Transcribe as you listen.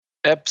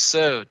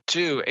Episode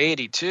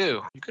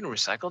 282. You can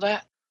recycle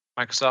that?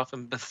 Microsoft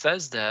and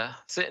Bethesda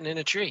sitting in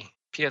a tree.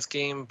 PS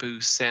game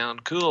boosts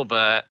sound cool,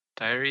 but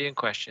diarrhea and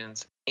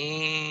questions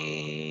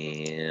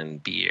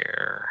and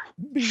beer.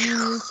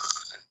 Beer.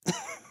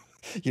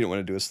 You don't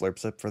want to do a slurp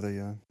sip for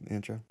the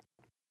intro?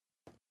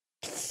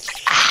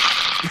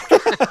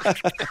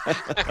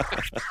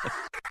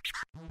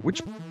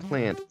 Which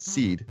plant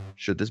seed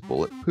should this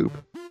bullet poop?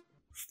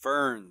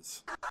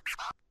 Ferns.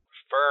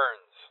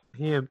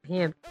 Him.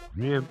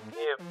 The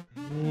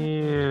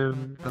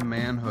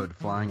manhood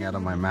flying out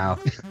of my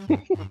mouth.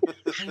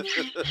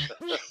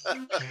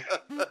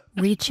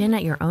 Reach in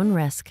at your own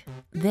risk.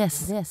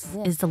 This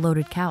is the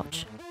Loaded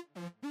Couch.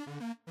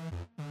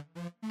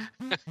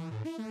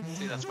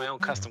 See, that's my own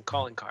custom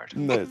calling card.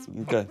 Nice.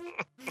 Okay.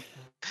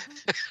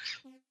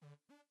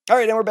 All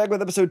right, and we're back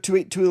with episode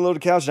 282 of the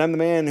Loaded Couch, and I'm the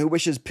man who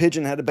wishes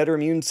Pigeon had a better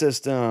immune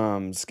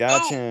system.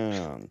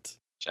 Scotchhound.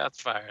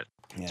 Shots fired.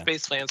 Yeah.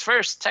 Space fans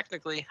first,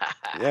 technically.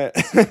 Yeah.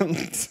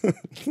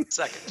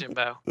 Second,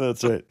 Jimbo.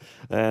 That's right.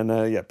 And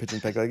Pigeon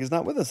Pegleg is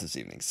not with us this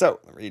evening.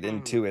 So, read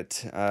into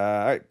it. All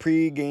right,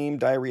 pre-game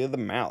diarrhea of the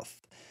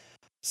mouth.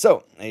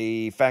 So,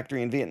 a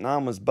factory in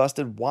Vietnam was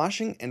busted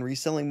washing and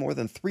reselling more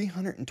than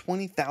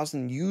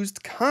 320,000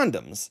 used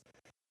condoms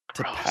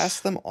to Gross.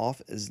 pass them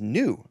off as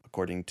new,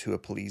 according to a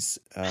police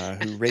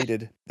who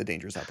raided the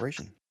dangerous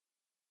operation.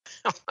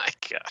 Oh my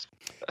god.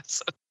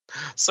 That's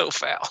so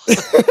foul.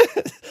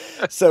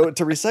 So,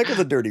 to recycle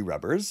the dirty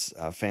rubbers,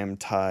 Pham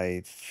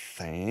Thai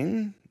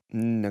Thang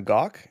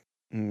Ngok,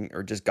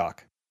 or just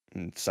Gok,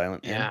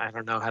 silent. Yeah, I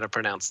don't know how to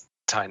pronounce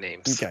Thai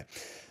names. Okay.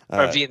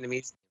 Or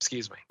Vietnamese,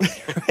 excuse me.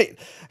 Right.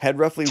 Had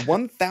roughly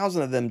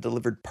 1,000 of them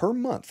delivered per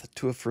month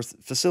to a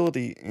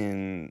facility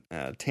in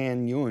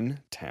Tan Yuen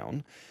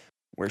town,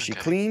 where she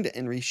cleaned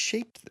and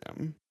reshaped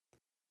them.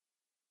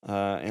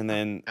 And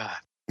then, God.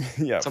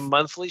 yeah. So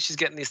monthly, she's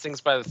getting these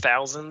things by the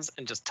thousands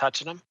and just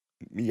touching them?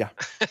 Yeah.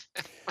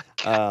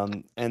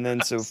 And then,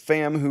 so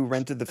Pham, who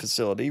rented the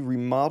facility,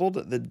 remodeled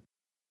the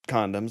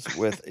condoms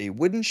with a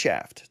wooden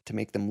shaft to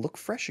make them look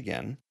fresh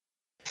again.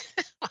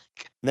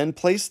 Then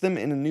placed them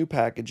in a new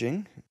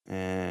packaging,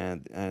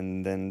 and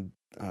then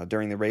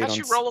during the raid How'd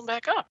she roll them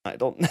back up? I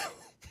don't know.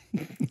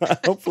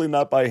 Hopefully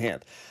not by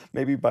hand.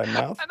 Maybe by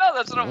mouth. I know,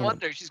 that's what I'm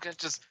wondering. She's got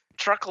just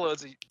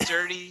truckloads of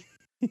dirty,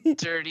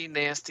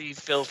 nasty,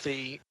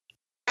 filthy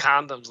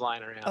condoms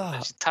lying around.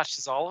 And she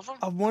touches all of them?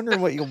 I'm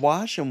wondering what you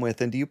wash them with,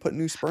 and do you put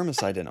new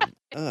spermicide in them?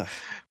 Ugh.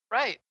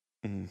 Right.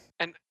 And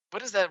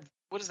what does that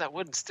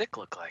wooden stick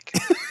look like?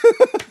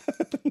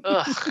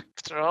 Ugh.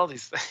 After all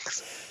these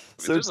things.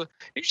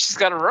 She's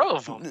got a row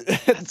of them.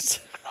 That's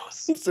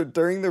gross. So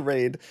during the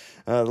raid,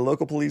 the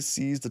local police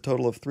seized a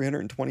total of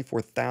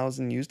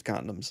 324,000 used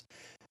condoms.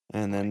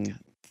 And then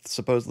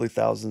supposedly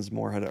thousands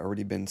more had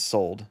already been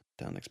sold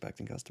to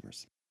unexpected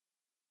customers.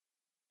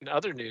 In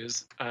other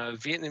news,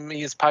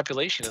 Vietnamese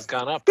population has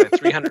gone up by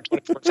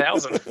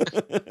 324,000.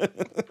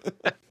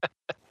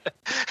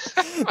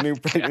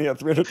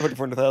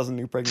 324,000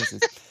 new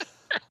pregnancies.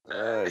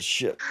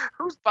 Shit.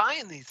 Who's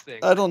buying these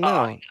things? I don't know.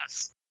 Oh,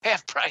 yes.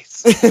 Half price.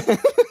 Save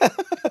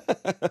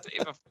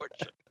a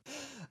fortune.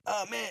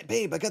 Oh, man,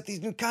 babe, I got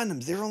these new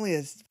condoms. They're only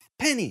a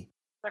penny.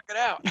 Check it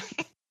out.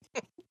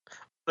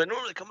 They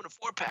normally come in a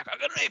 4-pack. I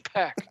got an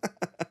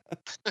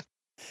 8-pack.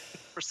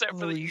 Percent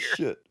for the year.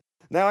 Shit.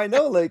 Now, I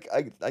know, like,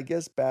 I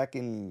guess back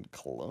in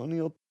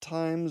colonial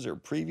times or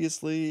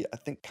previously, I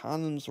think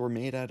condoms were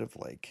made out of,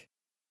 like,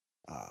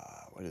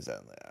 what is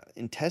that?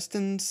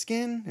 Intestine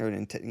skin? Or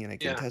intestine?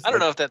 I don't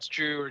know if that's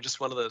true or just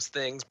one of those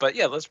things, but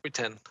yeah, let's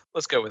pretend.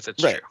 Let's go with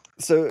it's right. true.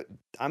 So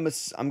I'm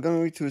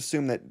going to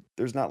assume that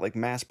there's not, like,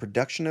 mass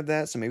production of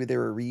that, so maybe they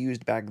were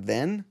reused back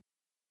then.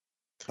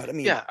 But I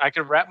mean, yeah, I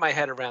could wrap my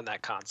head around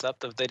that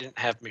concept of they didn't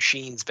have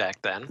machines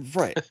back then.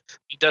 Right. The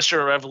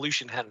Industrial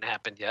Revolution hadn't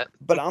happened yet.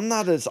 But I'm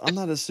not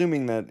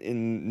assuming that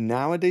in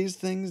nowadays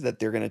things that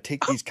they're going to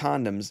take these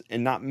condoms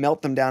and not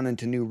melt them down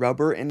into new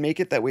rubber and make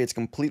it that way it's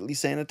completely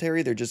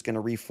sanitary. They're just going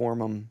to reform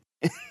them.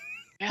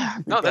 Yeah.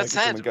 No, that's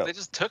sad. They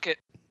just took it.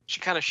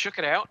 She kind of shook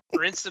it out,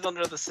 rinsed it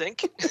under the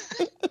sink,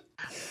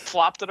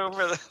 flopped it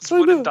over this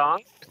wooden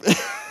dong,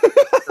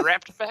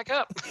 wrapped it back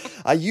up.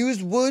 I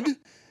used wood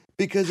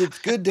because it's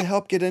good to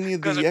help get any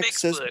of the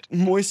excess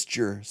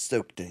moisture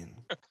soaked in.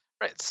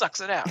 Right, it sucks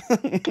it out.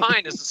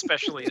 Pine is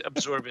especially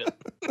absorbent.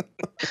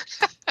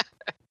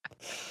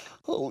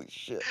 Holy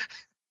shit.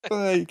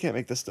 You can't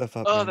make this stuff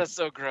up. Oh, man. That's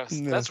so gross.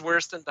 No. That's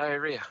worse than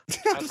diarrhea.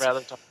 I'd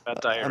rather talk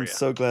about diarrhea. I'm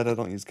so glad I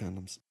don't use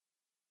condoms.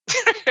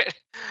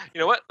 You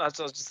know what? I was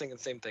just thinking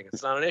the same thing.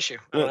 It's not an issue.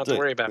 I don't have to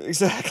worry about it.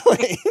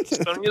 Exactly.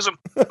 Just don't use them.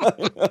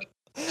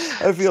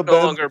 I feel bad.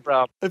 No longer a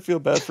problem. I feel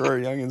bad for our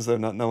youngins, though,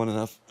 not knowing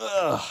enough.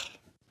 Ugh.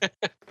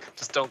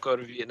 Just don't go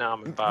to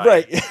Vietnam and buy.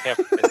 Right.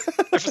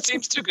 If it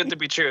seems too good to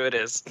be true, it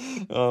is.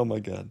 Oh, my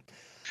God.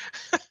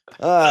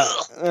 All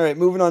right,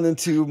 moving on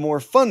into more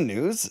fun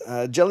news.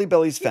 Jelly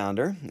Belly's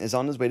founder is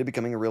on his way to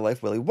becoming a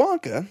real-life Willy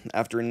Wonka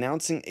after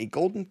announcing a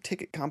golden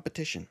ticket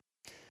competition.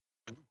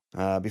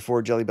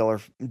 Before Jelly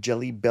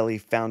Belly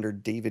founder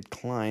David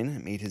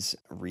Klein made his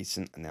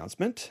recent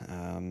announcement,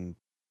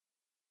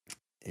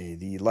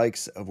 the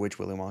likes of which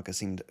Willy Wonka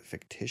seemed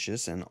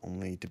fictitious and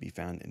only to be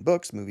found in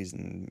books, movies,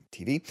 and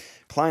TV.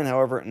 Klein,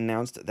 however,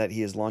 announced that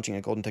he is launching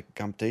a golden ticket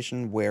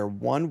competition where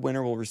one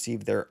winner will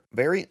receive their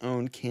very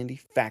own candy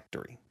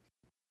factory.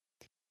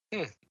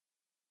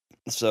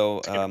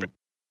 So, A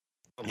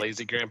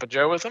lazy Grandpa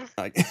Joe with him?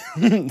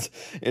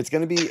 it's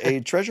going to be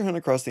a treasure hunt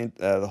across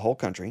the whole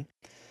country.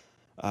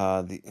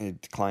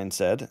 Klein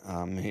said,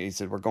 he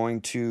said, we're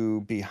going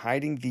to be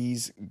hiding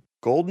these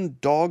golden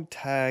dog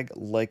tag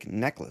like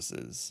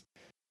necklaces.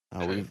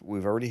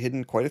 We've already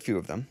hidden quite a few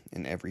of them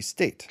in every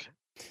state.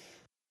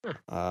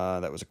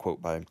 That was a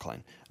quote by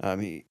Klein.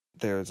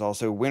 There's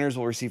also winners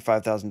will receive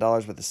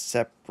 $5,000 with a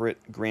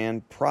separate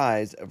grand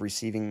prize of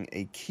receiving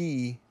a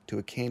key to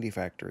a candy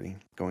factory,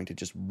 going to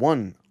just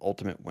one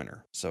ultimate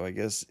winner. So I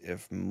guess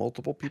if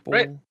multiple people,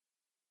 right.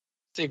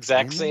 It's the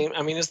exact same.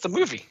 I mean, it's the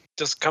movie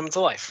just come to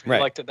life. You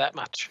liked it that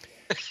much.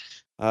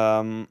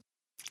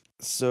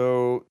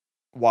 So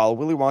while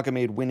Willy Wonka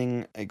made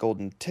winning a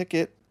golden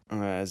ticket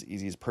as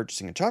easy as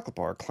purchasing a chocolate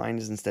bar, Klein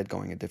is instead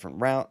going a different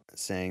route,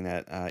 saying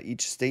that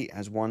each state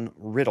has one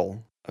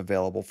riddle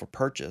available for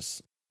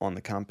purchase on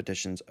the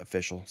competition's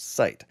official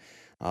site.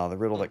 The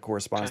riddle that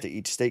corresponds to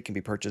each state can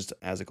be purchased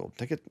as a golden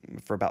ticket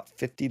for about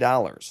 $50.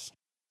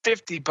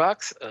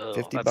 $50? Oh,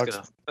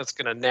 $50. That's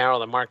gonna narrow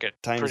the market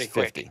times pretty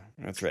 50. Quick.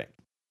 That's right.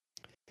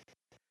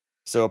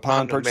 So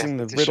upon purchasing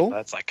the riddle,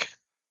 that's like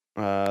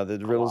the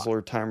riddles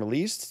are time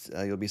released.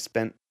 You'll be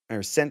sent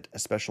a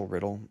special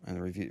riddle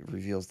and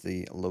reveals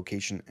the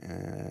location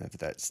of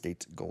that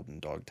state's golden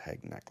dog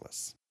tag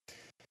necklace.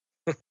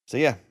 So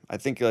yeah, I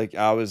think when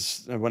I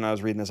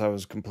was reading this, I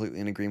was completely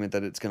in agreement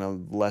that it's gonna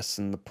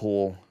lessen the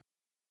pool.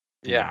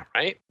 Yeah,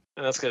 right.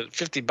 And that's good.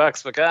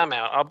 $50, but I'm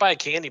out. I'll buy a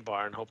candy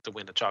bar and hope to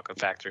win a chocolate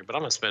factory, but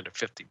I'm gonna spend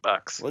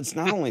 $50. Well, it's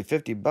not only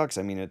 $50.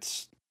 I mean,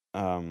 it's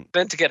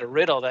then to get a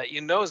riddle that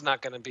is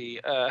not going to be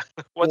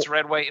what's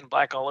red, white, and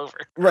black all over.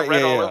 Right,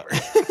 red all over.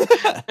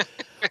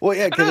 Well,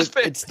 yeah, because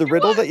it's the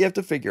riddle that you have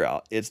to figure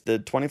out. It's the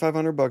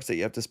 $2,500 that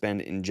you have to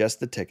spend in just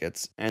the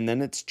tickets, and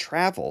then it's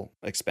travel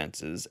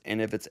expenses. And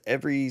if it's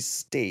every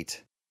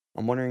state,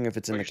 I'm wondering if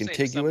it's in the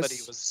contiguous.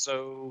 Somebody was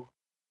so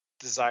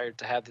desired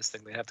to have this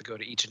thing, they have to go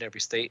to each and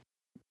every state.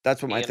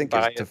 That's what I think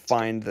is to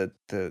find the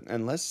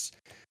unless.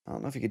 I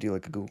don't know if you could do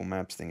like a Google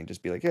Maps thing and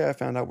just be like, yeah, I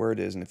found out where it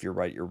is, and if you're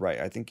right, you're right.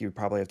 I think you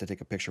probably have to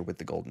take a picture with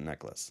the golden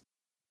necklace.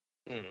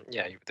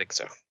 Yeah, you would think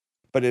so.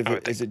 But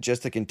is it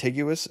just the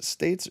contiguous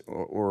states,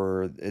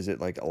 or is it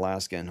like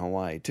Alaska and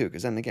Hawaii too?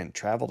 Because then again,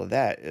 travel to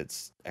that,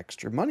 it's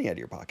extra money out of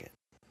your pocket.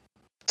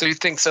 So you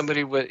think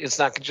somebody it's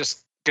not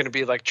just going to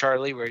be like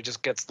Charlie, where he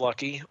just gets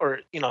lucky, or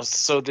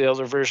so the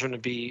other version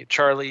would be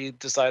Charlie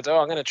decides,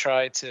 I'm going to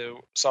try to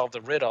solve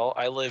the riddle.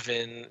 I live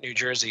in New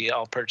Jersey.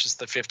 I'll purchase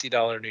the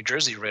 $50 New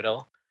Jersey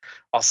riddle.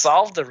 I'll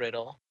solve the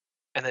riddle,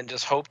 and then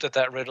just hope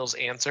that riddle's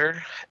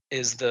answer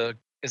is the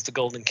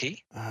golden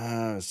key.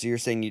 So you're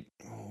saying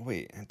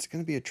it's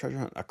going to be a treasure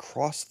hunt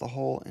across the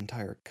whole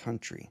entire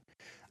country.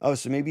 Oh,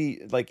 so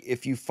maybe like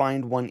if you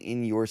find one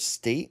in your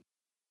state,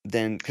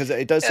 then because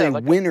it does say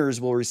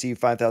winners will receive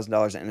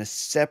 $5,000 and a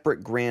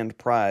separate grand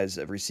prize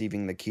of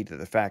receiving the key to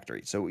the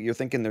factory. So you're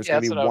thinking there's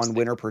going to be one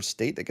winner per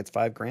state that gets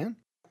 $5,000?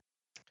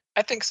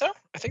 I think so.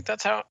 I think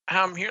that's how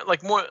I'm hearing.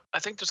 Like more, I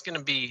think there's going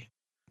to be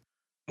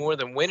more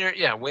than winner.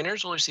 Yeah,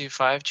 winners will receive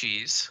 5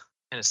 Gs,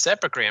 and a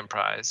separate grand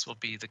prize will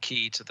be the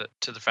key to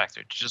the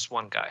factory to just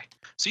one guy.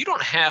 So you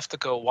don't have to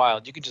go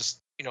wild. You can just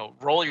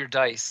roll your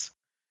dice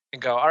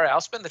and go, all right, I'll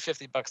spend the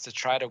 $50 to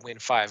try to win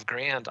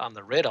 $5,000 on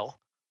the riddle.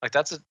 Like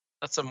that's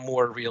a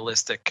more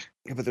realistic.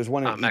 Yeah, but there's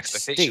one in each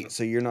state,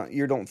 so you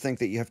don't think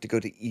that you have to go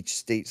to each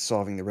state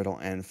solving the riddle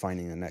and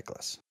finding the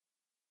necklace.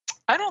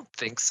 I don't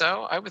think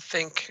so. I would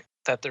think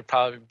that there'd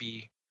probably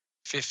be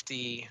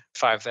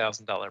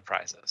 $55,000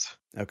 prizes.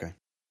 Okay.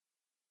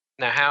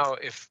 Now,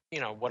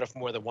 what if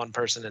more than one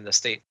person in the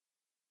state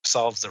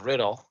solves the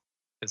riddle?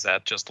 Is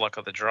that just luck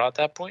of the draw at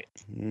that point?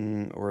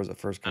 Or is it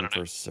first come,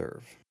 first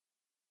serve?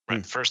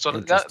 Right. First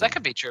one. That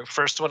could be true.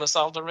 First one to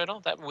solve the riddle.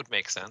 That would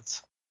make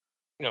sense.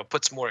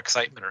 Puts more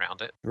excitement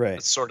around it. Right.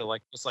 It's sort of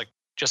like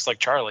just like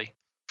Charlie.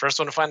 First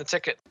one to find the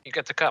ticket, you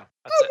get to come.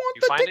 That's I want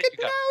you the find ticket it,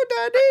 you now,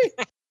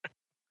 Daddy.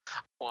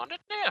 Want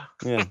it now?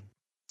 Yeah.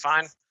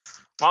 Fine.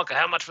 Wonka,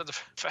 how much for the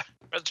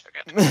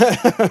ticket?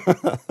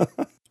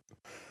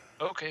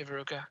 Okay,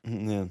 Veruca.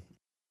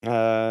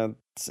 Yeah.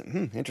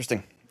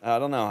 Interesting. I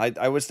don't know.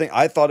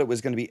 I thought it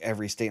was going to be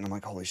every state, and I'm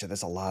like, holy shit,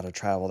 that's a lot of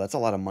travel. That's a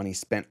lot of money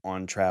spent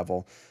on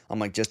travel. I'm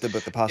like, just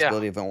about the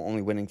possibility of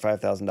only winning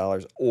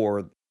 $5,000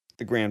 or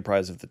the grand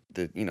prize of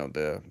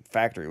the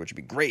factory, which would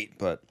be great,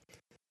 but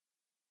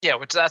yeah,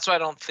 that's why I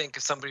don't think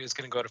somebody is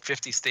going to go to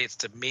 50 states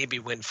to maybe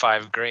win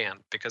 $5,000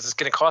 because it's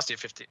going to cost you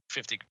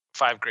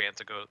 $55,000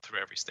 to go through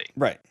every state.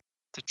 Right.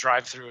 To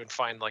drive through and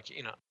find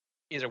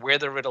either where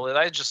the riddle is.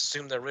 I just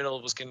assumed the riddle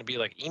was going to be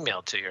like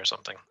emailed to you or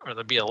something, or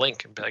there'd be a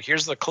link and be like,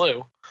 here's the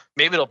clue.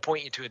 Maybe it'll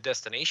point you to a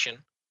destination.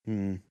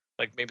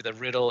 Like maybe the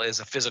riddle is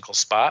a physical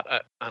spot.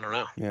 I don't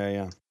know.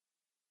 Yeah.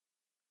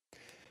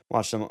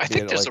 Watch them I be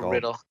think at there's like a all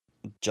riddle.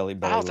 Jelly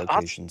Belly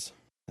locations.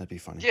 That'd be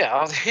funny.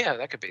 Yeah, yeah,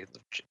 that could be the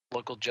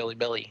local Jelly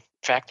Belly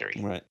factory.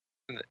 Right.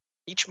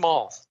 Each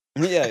mall.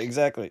 Yeah,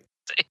 exactly.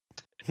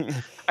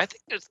 I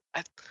think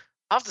I'll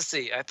have to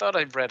see. I thought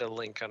I read a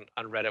link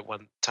on Reddit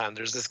one time.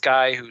 There's this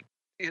guy who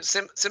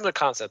similar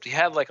concept. He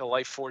had like a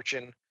life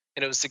fortune,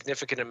 and it was a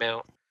significant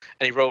amount,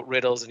 and he wrote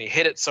riddles, and he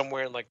hid it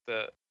somewhere in like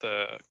the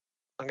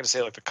I'm gonna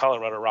say like the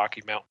Colorado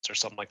Rocky Mountains or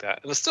something like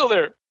that. And it's still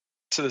there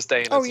to this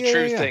day, and it's a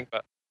true thing.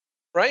 But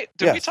right?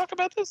 Did we talk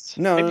about this?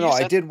 No.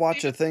 I did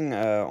watch a thing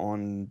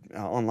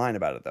online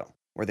about it though,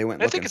 where they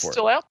went looking for it. I think it's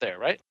still out there,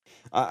 right?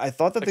 I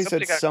thought that Like they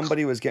said somebody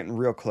somebody was getting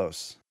real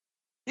close.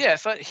 Yeah, I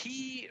thought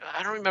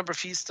I don't remember if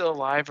he's still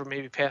alive or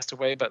maybe passed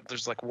away, but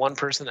there's like one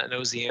person that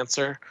knows the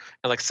answer,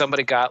 and like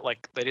somebody got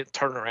like they didn't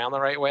turn around the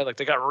right way, like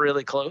they got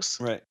really close.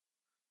 Right.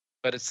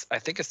 But I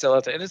think it's still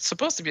out there, and it's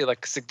supposed to be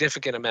like a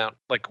significant amount,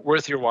 like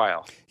worth your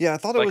while. Yeah, I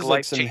thought it was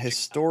like some life-changing.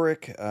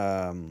 historic,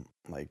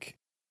 like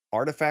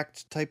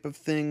artifact type of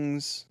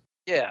things,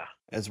 Yeah,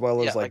 as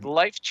well as like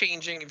life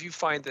changing. If you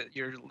find that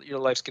your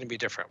life's going to be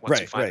different once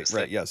you find this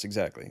right. thing. Yes,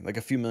 exactly. Like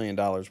a few $1 million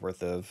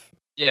worth of,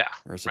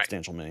 or a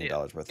substantial $1 million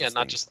worth of. Yeah,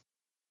 not things. just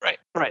right,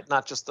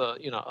 not just a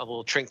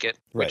little trinket,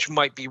 which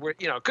might be worth.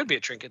 It could be a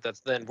trinket that's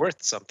then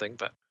worth something,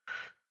 but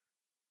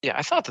yeah,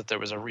 I thought that there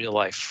was a real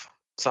life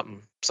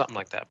something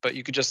like that. But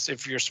you could just,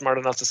 if you're smart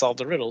enough to solve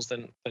the riddles,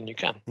 then you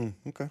can.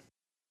 Okay.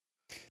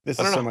 This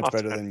is so much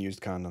better than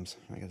used condoms,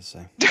 I gotta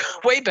say.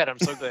 Way better. I'm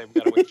so glad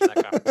we gotta wait for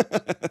that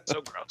conversation.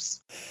 So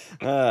gross.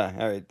 All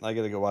right, I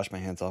gotta go wash my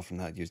hands off from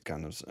that used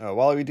condoms.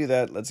 While we do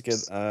that, let's get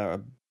our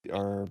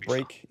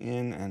break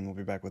in, and we'll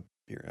be back with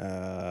beer.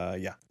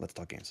 Yeah, let's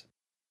talk games.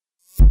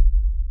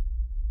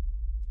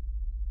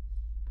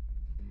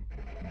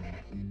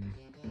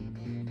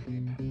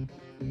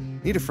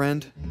 Need a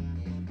friend?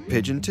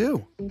 Pigeon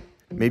too.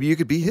 Maybe you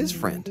could be his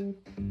friend.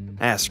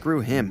 Screw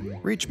him.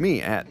 Reach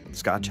me at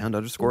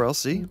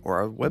scotchhound_LC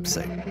or our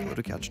website,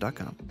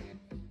 loadedcouch.com.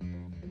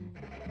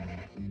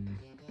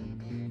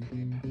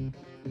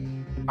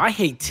 I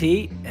hate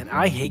tea and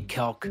I hate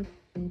kelk,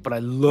 but I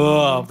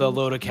love the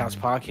Loaded Couch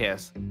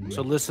podcast.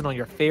 So listen on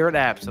your favorite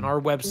apps and our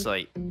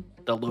website,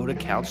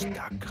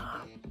 theloadedcouch.com.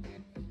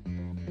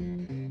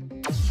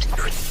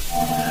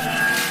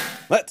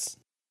 Let's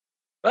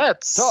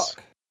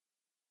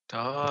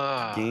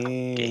talk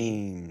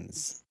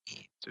games.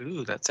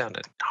 Ooh, that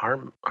sounded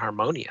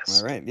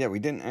harmonious. All right. Yeah, we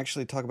didn't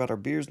actually talk about our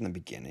beers in the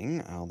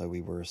beginning, although we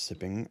were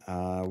sipping.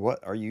 What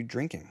are you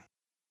drinking?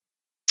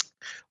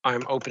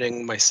 I'm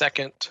opening my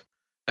second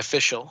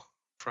official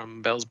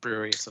from Bell's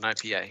Brewery. It's an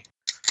IPA,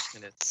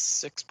 and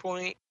it's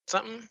 4%.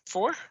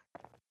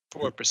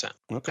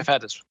 Okay. I've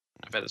had this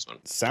one.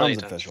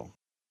 Sounds official.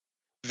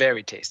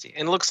 Very tasty,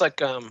 and it looks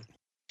like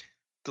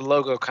the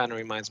logo kind of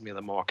reminds me of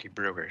the Milwaukee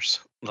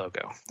Brewers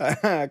logo.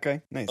 Okay,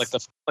 nice.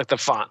 Like the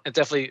font. It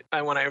definitely.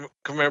 When I can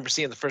remember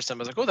seeing it the first time, I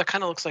was like, "Oh, that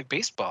kind of looks like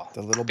baseball."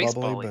 The little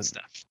bubbly, but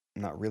stuff.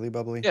 Not really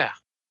bubbly. Yeah.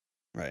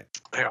 Right.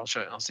 Here, I'll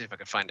show you. I'll see if I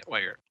can find it while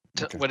you're.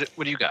 Okay. What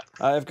do you got?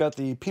 I've got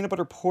the peanut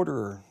butter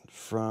porter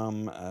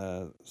from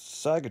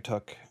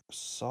Saugatuck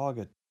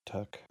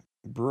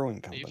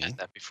Brewing Company. You've had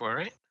that before,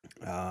 right?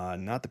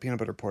 Not the peanut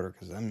butter porter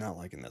because I'm not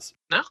liking this.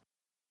 No.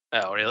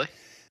 Oh, really?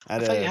 I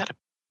thought you had it.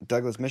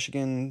 Douglas,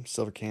 Michigan,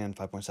 silver can,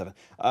 5.7.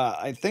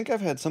 I think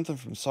I've had something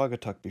from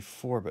Saugatuck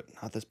before, but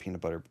not this peanut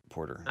butter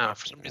porter. Oh,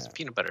 for some reason,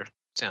 peanut butter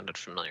sounded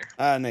familiar.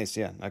 Nice,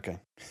 yeah, okay.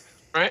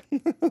 Right?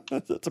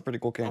 That's a pretty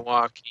cool can.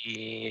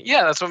 Milwaukee.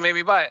 Yeah, that's what made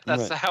me buy it.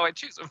 That's how I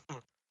choose them.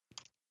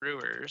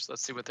 Brewers.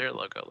 Let's see what their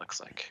logo looks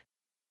like.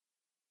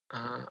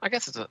 I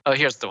guess it's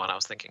here's the one I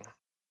was thinking.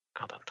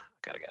 Hold on.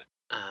 Gotta get it.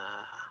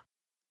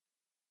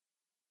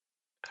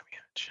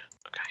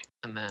 Okay.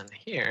 And then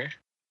here.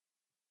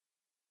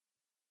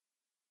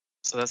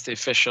 So that's the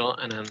official,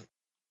 and then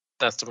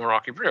that's the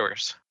Milwaukee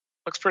Brewers.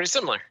 Looks pretty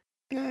similar.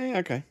 Yeah,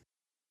 okay.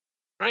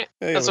 Right?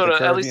 Yeah, that's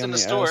what, at least in the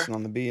store. S and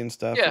on the B and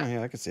stuff.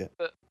 Yeah, I can see it.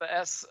 The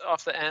S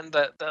off the end,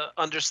 the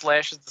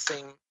underslash is the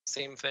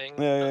same thing.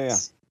 Yeah.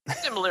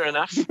 Similar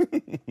enough.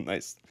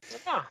 Nice.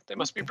 Oh, they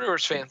must be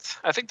Brewers fans.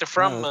 I think they're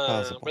from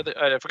where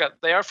I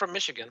forgot. They are from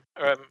Michigan.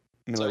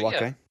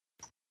 Milwaukee.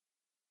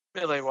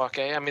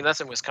 Milwaukee. I mean, that's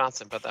in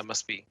Wisconsin, but that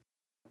must be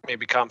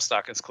maybe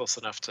Comstock is close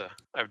enough to.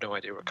 I have no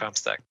idea where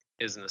Comstock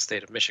is in the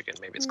state of Michigan.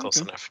 Maybe it's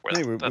close enough.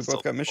 Hey, we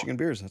both got Michigan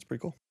beers. That's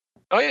pretty cool.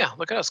 Oh yeah,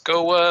 look at us.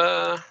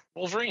 Go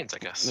Wolverines, I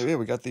guess. Yeah,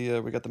 we got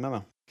the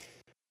memo.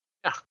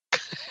 Yeah.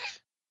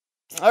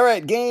 All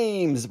right,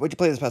 games. What'd you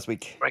play this past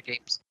week? Right,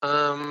 games.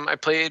 I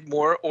played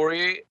more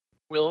Ori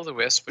Will of the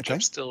Wisp, which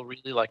I'm still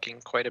really liking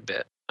quite a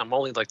bit. I'm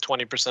only like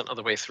 20% of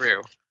the way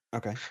through.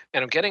 Okay.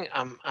 And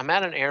I'm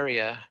at an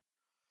area.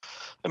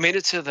 I made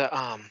it to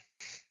the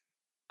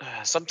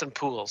something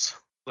pools,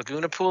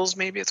 Laguna Pools,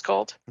 maybe it's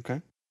called. Okay.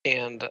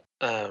 And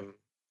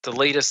the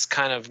latest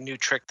kind of new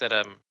trick that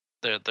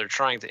they're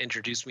trying to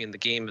introduce me in the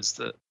game is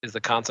the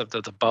concept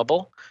of the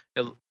bubble.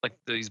 Like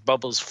these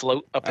bubbles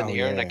float up in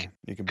the air, and I can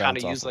you can kind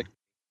of use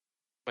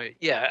But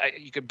yeah,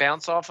 you could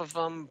bounce off of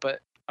them,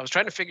 but I was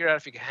trying to figure out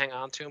if you can hang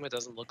on to them. It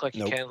doesn't look like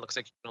you Nope. can. It looks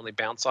like you can only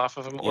bounce off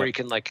of them, or Yep. you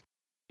can like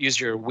use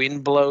your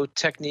wind blow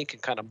technique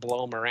and kind of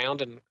blow them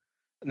around and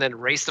then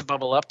race the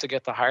bubble up to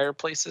get the higher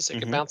places so you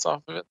can Mhm. bounce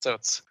off of it.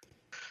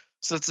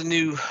 So it's a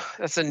new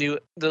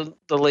the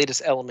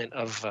latest element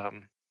of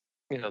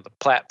the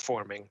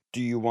platforming.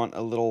 Do you want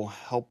a little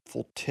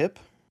helpful tip?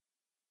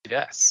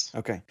 Yes.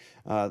 Okay.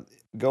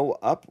 Go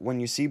up when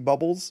you see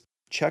bubbles.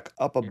 Check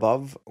up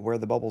above where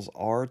the bubbles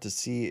are to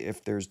see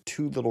if there's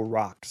two little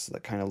rocks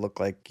that kind of look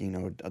like,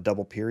 a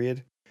double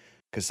period.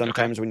 Because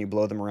sometimes when you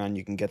blow them around,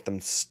 you can get them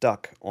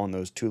stuck on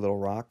those two little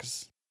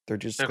rocks. They're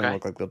just going to Okay.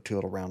 look like two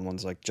little round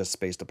ones, like just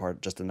spaced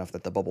apart, just enough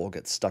that the bubble will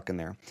get stuck in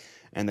there.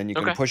 And then you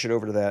can Okay. push it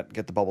over to that,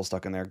 get the bubble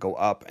stuck in there, go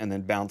up, and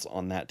then bounce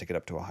on that to get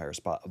up to a higher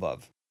spot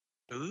above.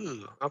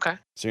 Ooh. Okay.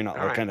 So you're not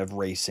All like right. kind of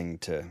racing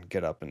to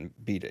get up and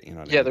beat it. You know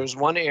what I Yeah, mean? there was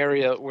one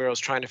area where I was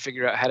trying to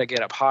figure out how to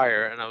get up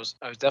higher, and I was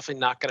definitely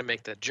not going to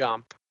make the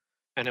jump.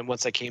 And then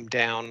once I came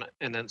down,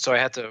 and then so I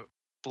had to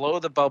blow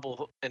the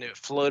bubble, and it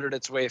floated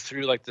its way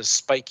through like this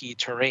spiky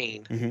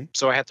terrain. Mhm.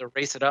 So I had to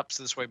race it up,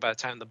 so this way, by the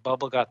time the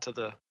bubble got to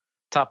the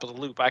top of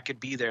the loop, I could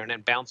be there and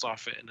then bounce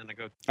off it, and then I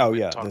go. Oh and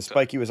yeah, talk the to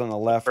spiky was on the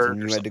left, bird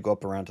and or you had to something. go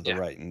up around to the Yeah.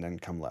 right and then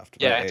come left.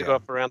 Yeah, Right, I had to go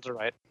up around to the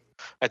right.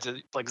 I had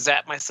to like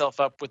zap myself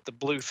up with the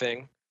blue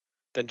thing,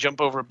 then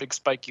jump over a big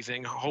spiky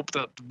thing, hope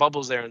that the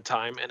bubble's there in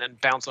time, and then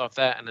bounce off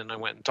that. And then I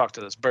went and talked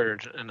to this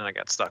bird, and then I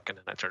got stuck, and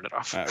then I turned it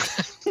off.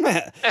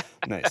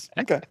 Nice.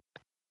 Okay.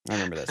 I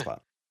remember that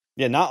spot.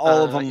 Yeah, not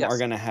all of them are Yes.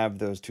 going to have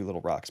those two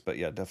little rocks, but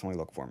yeah, definitely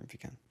look for them if you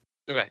can.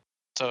 Okay.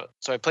 So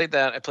I played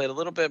that. I played a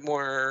little bit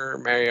more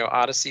Mario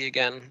Odyssey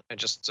again. I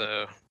just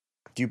Do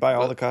you buy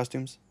all What? the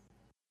costumes?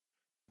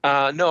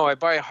 no, I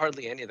buy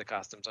hardly any of the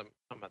costumes.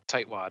 I'm a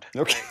tightwad.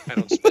 Okay. I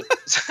don't spend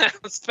I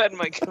don't spend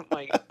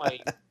my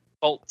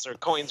bolts or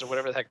coins or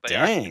whatever the heck they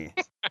are. Dang.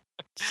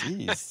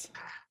 Jeez.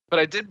 But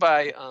I did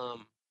buy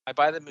I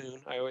buy the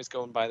moon. I always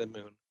go and buy the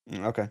moon.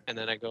 Okay. And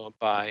then I go and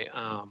buy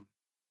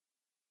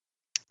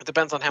it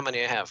depends on how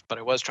many I have, but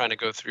I was trying to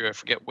go through, I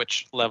forget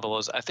which level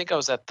is. I think I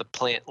was at the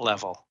plant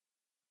level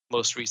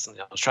most recently.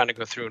 I was trying to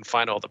go through and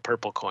find all the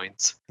purple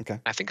coins. Okay.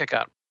 I think I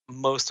got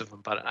most of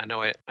them, but I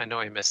know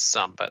I missed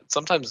some. But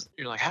sometimes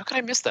you're like, how could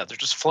I miss that? They're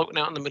just floating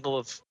out in the middle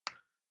of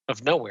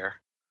nowhere.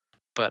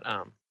 But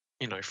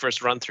your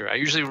first run through, I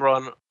usually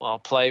I'll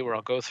play where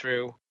I'll go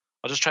through.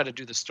 I'll just try to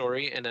do the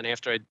story, and then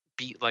after I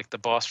beat like the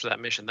boss for that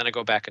mission, then I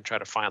go back and try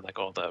to find like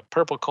all the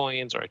purple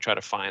coins, or I try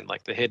to find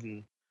like the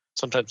hidden.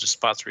 Sometimes there's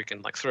spots where you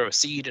can like throw a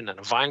seed and then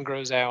a vine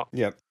grows out.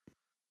 Yep.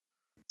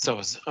 So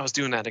I was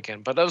doing that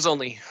again, but I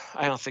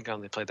don't think I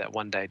only played that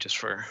one day just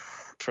for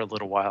a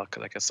little while,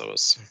 because I guess I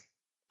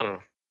don't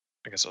know.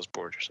 I guess I was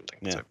bored or something.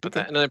 Yeah, So, but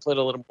okay. and then I played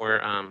a little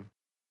more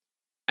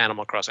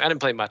Animal Crossing. I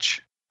didn't play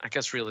much. I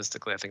guess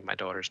realistically, I think my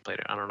daughters played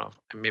it. I don't know.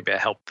 Maybe I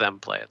helped them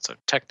play it. So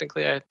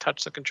technically, I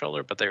touched the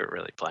controller, but they were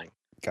really playing.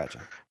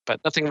 Gotcha. But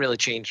nothing really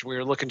changed. We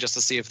were looking just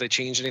to see if they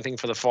changed anything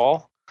for the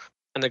fall.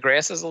 And the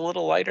grass is a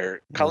little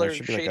lighter color, It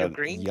should be shade like of a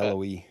green. but-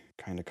 yellowy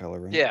kind of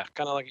color, right? yeah,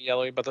 kind of like a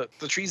yellowy, but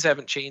the trees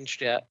haven't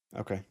changed yet.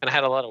 Okay. And I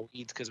had a lot of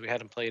weeds because we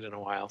hadn't played in a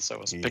while, so I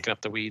was Yeah. picking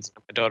up the weeds.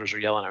 My daughters were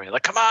yelling at me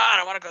like, "Come on,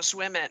 I want to go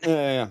swimming!"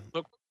 Yeah,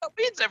 Look,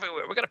 weeds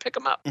everywhere. We're gonna pick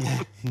them up.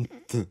 yeah.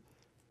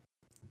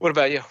 What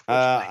about you? What'd you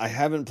play? I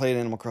haven't played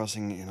Animal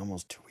Crossing in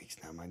almost 2 weeks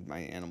now. My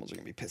animals are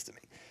gonna be pissed at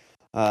me.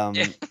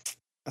 Yeah.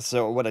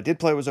 So what I did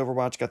play was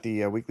Overwatch. Got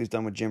the weeklies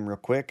done with Jim real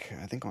quick.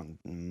 I think on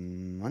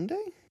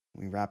Monday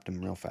we wrapped them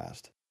real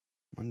fast.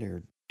 Monday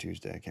or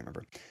Tuesday, I can't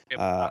remember. You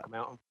able to knock 'em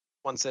out in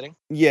one sitting?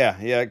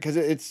 Yeah, because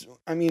it's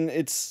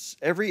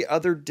every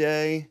other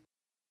day.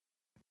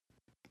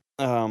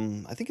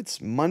 I think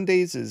it's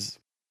Mondays is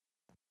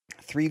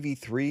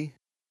 3v3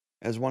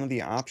 as one of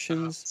the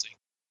options. Let's see.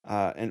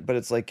 But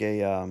it's like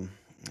a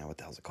what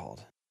the hell's it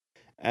called?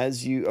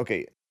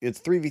 It's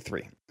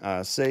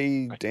 3v3.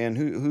 Say Right. Dan,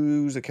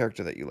 who's a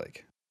character that you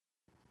like?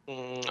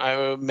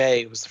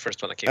 May was the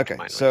first one that came to Okay,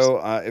 mind. so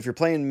if you're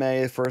playing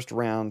May first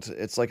round,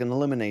 it's like an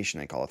elimination.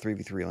 They call it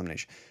 3v3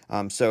 elimination.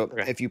 So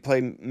Okay. if you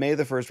play May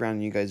the first round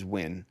and you guys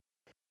win,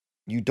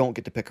 you don't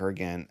get to pick her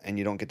again, and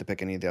you don't get to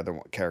pick any of the other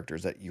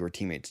characters that your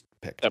teammates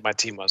picked. that my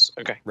team was.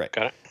 Okay, Right.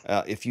 got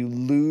it. If you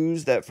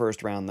lose that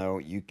first round, though,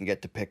 you can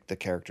get to pick the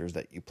characters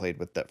that you played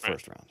with that Right.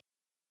 first round.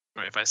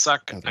 Right, if I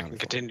suck, That's I can wonderful.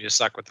 continue to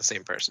suck with the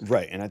same person.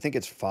 Right, and I think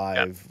it's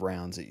 5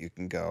 rounds that you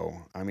can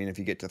go. I mean, if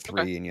you get to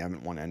 3 Okay. and you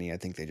haven't won any, I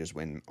think they just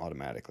win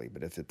automatically.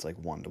 But if it's like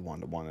 1 to 1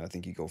 to 1, I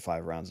think you go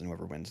 5 rounds, and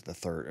whoever wins the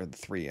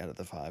 3 out of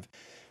the 5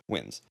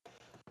 wins.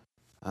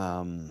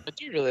 I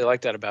do really like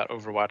that about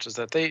Overwatch is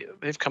that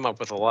they've come up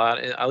with a lot,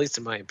 at least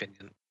in my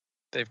opinion,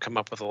 they've come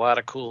up with a lot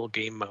of cool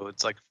game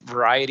modes, like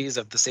varieties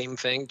of the same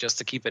thing, just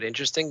to keep it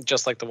interesting,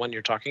 just like the one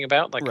you're talking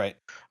about. Like, Right.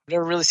 I've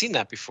never really seen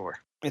that before.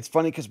 It's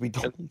funny because we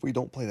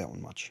don't play that one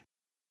much.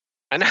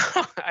 I know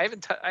I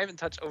haven't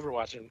touched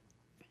Overwatch in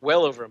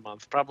well over a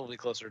month, probably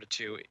closer to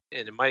 2,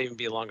 and it might even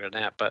be longer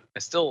than that. But I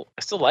still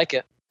like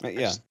it.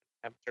 Yeah.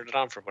 haven't turned it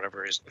on for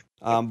whatever reason.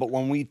 But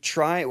when we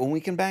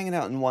can bang it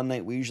out in one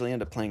night, we usually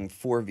end up playing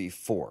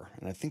 4v4,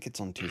 and I think it's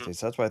on Tuesday,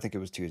 so that's why I think it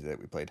was Tuesday that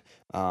we played.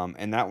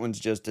 And that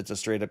one's it's a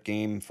straight up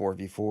game,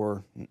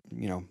 4v4.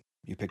 You know,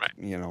 you pick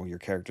your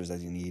characters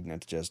as you need, and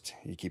it's just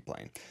you keep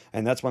playing.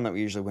 And that's one that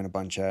we usually win a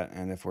bunch at.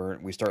 And if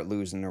we start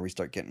losing or we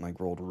start getting like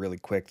rolled really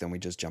quick, then we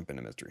just jump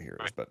into Mystery Heroes.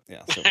 Right. But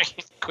yeah, so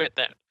quit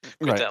that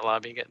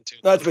lobby and get into.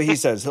 That's what he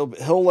says.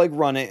 He'll like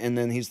run it, and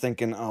then he's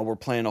thinking, oh, we're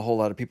playing a whole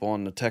lot of people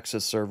on the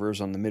Texas servers,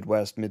 on the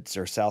Midwest,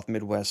 or South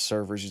Midwest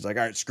servers. He's like,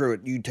 all right, screw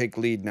it, you take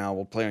lead now.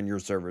 We'll play on your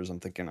servers. I'm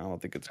thinking, I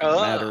don't think it's gonna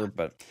matter,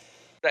 but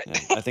right.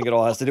 yeah, I think it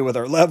all has to do with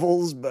our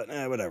levels, but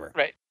whatever.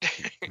 Right.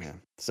 Yeah.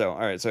 So all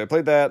right, so I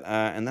played that,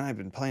 and then I've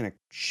been playing a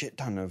shit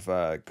ton of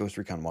Ghost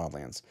Recon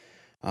Wildlands.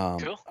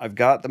 Cool. I've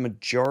got the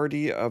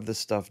majority of the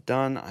stuff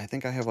done. I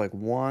think I have like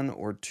 1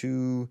 or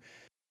 2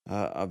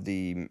 of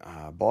the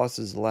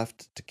bosses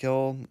left to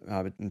kill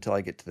until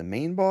I get to the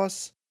main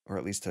boss, or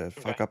at least to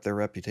fuck up their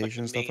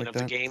reputation and stuff like that.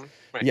 The game.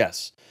 Right.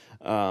 Yes.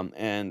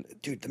 And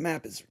dude, the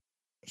map is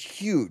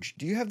huge.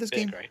 Do you have this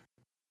game?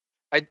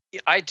 Right.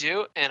 I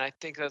do, and I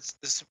think this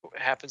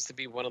happens to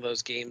be one of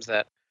those games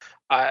that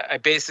I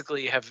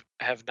basically have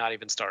not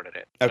even started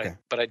it. Okay.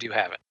 But I do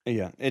have it.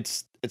 Yeah,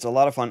 it's a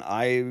lot of fun.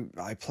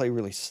 I play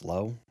really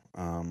slow.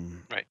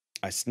 Right.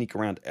 I sneak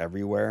around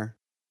everywhere,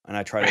 and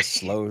I try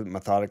to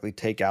methodically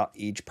take out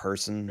each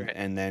person,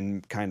 and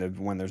then kind of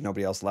when there's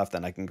nobody else left,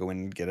 then I can go in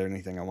and get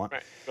anything I want.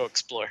 Right. Go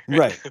explore.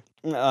 Right.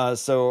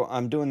 So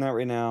I'm doing that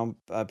right now.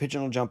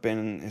 Pigeon will jump in,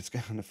 and it's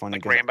kind of funny.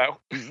 Like Rambo?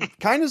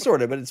 Kind of,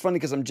 sort of, but it's funny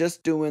because I'm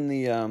just doing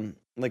the,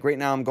 like right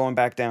now I'm going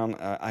back down.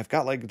 I've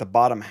got like the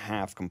bottom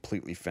half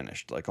completely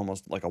finished, like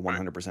almost like a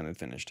 100%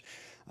 finished.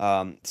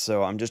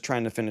 So I'm just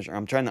trying to finish, or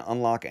I'm trying to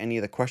unlock any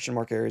of the question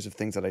mark areas of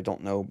things that I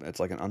don't know.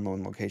 It's like an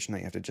unknown location that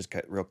you have to just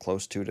get real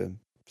close to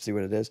see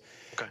what it is.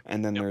 Okay.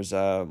 And then there's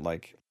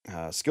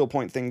skill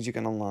point things you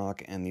can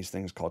unlock, and these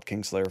things called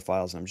Kingslayer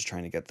files, and I'm just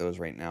trying to get those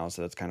right now.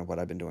 So that's kind of what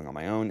I've been doing on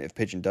my own. If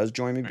Pigeon does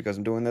join me because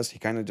I'm doing this, he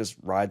kind of just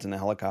rides in a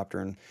helicopter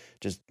and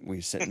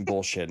we sit and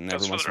bullshit, and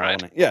every once in a while,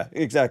 yeah,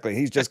 exactly.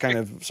 He's just kind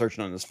of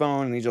searching on his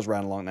phone, and he's just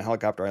riding along the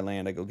helicopter. I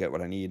land, I go get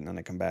what I need, and then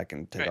I come back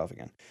and take off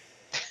again.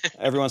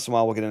 Every once in a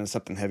while, we'll get into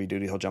something heavy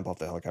duty. He'll jump off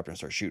the helicopter and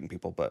start shooting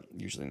people, but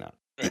usually not.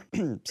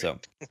 So.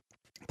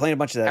 Playing a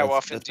bunch of that. How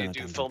often do you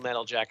do Full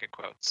Metal Jacket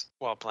quotes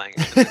while playing?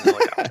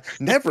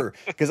 Never,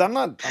 because I'm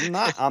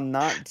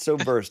not so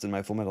versed in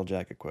my Full Metal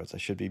Jacket quotes. I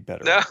should be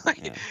better. No,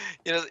 yeah.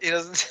 he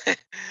doesn't.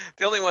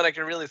 The only one I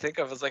can really think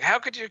of is like, how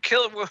could you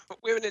kill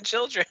women and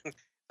children?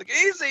 Like,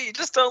 easy, you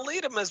just don't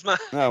lead them as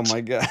much. Oh my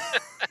god.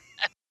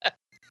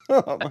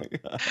 Oh my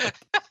god.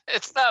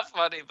 It's not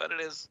funny, but it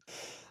is.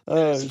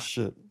 Oh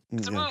shit.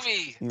 It's a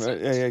movie.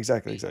 Right. Yeah,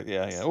 exactly.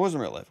 Yeah. It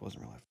wasn't real life. It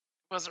wasn't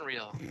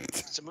real.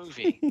 It's a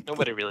movie.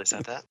 Nobody really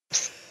said that.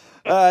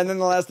 And then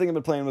the last thing I've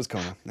been playing was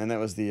Kona, and that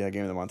was the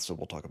game of the month, so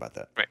we'll talk about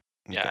that. Right.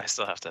 Okay. Yeah, I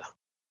still have to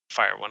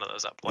fire one of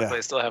those up. Luckily,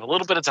 I still have a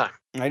little bit of time.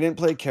 I didn't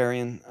play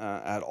Carrion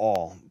at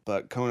all,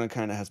 but Kona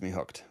kind of has me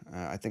hooked.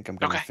 I think I'm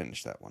going to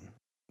finish that one.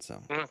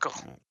 So cool.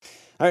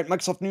 All right,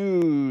 Microsoft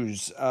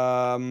news.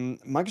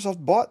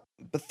 Microsoft bought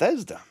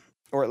Bethesda,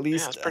 or at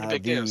least pretty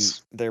big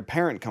news. Their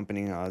parent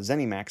company,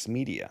 ZeniMax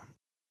Media.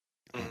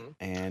 Mm-hmm.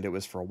 And it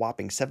was for a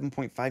whopping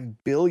 $7.5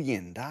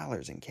 billion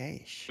in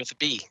cash. With a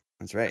B.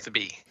 That's right. With a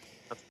B.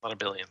 That's a lot of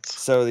billions.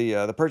 So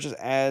the purchase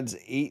adds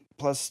 8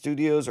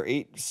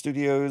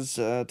 studios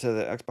to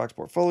the Xbox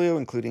portfolio,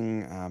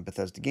 including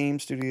Bethesda Game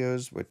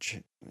Studios, which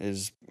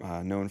is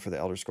known for the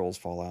Elder Scrolls,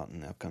 Fallout,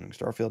 and the upcoming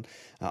Starfield.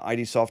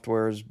 ID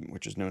Softwares,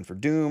 which is known for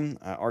Doom.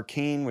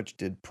 Arcane, which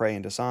did Prey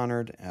and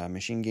Dishonored.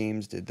 Machine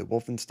Games did the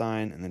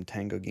Wolfenstein, and then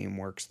Tango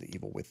Gameworks, The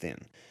Evil Within.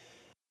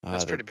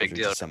 That's a pretty big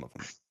deal. Some of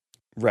them.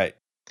 Right.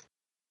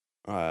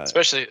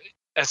 Especially,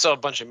 I saw a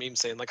bunch of memes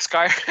saying like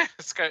Sky,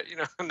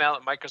 now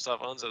that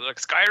Microsoft owns it, like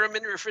Skyrim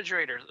in the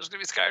refrigerator. There's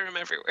gonna be Skyrim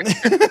everywhere.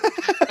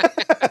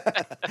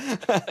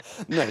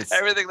 Nice.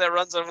 Everything that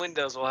runs on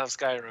Windows will have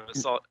Skyrim.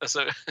 It's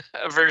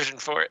a version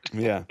for it.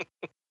 Yeah.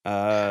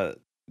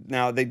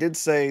 Now they did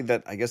say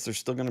that I guess they're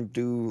still gonna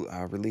do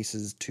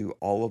releases to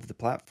all of the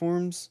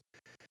platforms.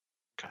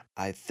 Okay.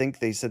 I think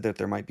they said that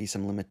there might be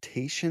some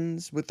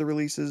limitations with the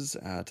releases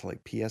to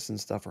like PS and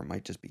stuff, or it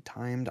might just be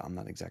timed. I'm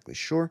not exactly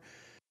sure.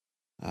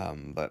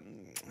 But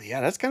yeah,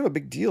 that's kind of a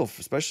big deal,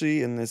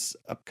 especially in this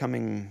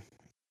upcoming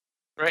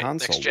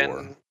console next gen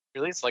war.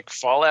 Release, like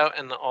Fallout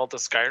and all the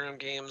Skyrim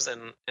games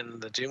and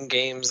the Doom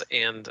games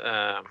and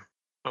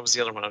what was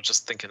the other one I was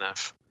just thinking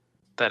of?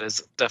 That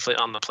is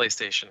definitely on the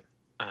PlayStation.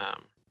 I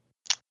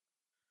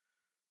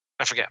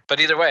forget,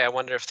 but either way, I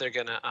wonder if they're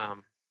gonna,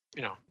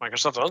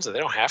 Microsoft owns it. They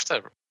don't have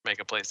to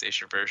make a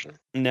PlayStation version.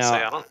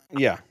 No,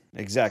 yeah,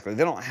 exactly.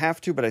 They don't have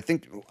to, but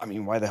I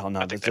mean, why the hell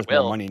not? It's just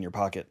more money in your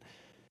pocket.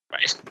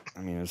 Right.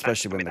 I mean,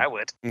 especially I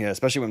would. Yeah,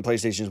 especially when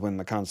PlayStation's winning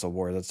the console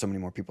war. That's so many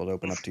more people to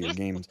open up to your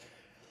games.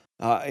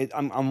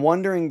 I'm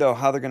wondering though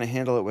how they're going to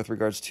handle it with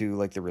regards to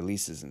like the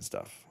releases and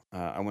stuff.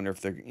 I wonder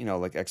if they're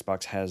like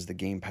Xbox has the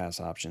Game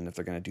Pass option. If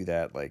they're going to do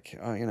that, like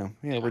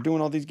we're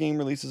doing all these game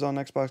releases on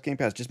Xbox Game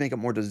Pass. Just make it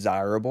more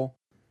desirable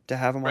to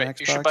have them on Right. Xbox.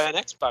 You should buy an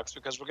Xbox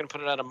because we're going to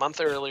put it out a month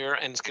earlier,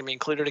 and it's going to be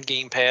included in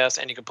Game Pass,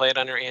 and you can play it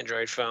on your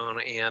Android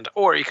phone,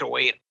 or you can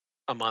wait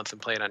a month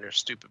and play it on your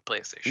stupid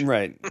PlayStation.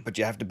 Right, but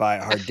you have to buy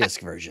a hard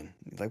disk version.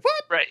 Like,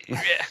 what? Right. Yeah.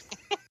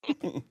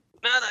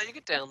 No, you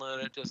can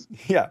download it. Just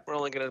Yeah. we're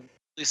only going to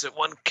release it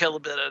 1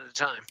 kilobit at a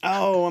time.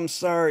 Oh, I'm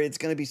sorry. It's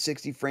going to be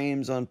 60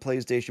 frames on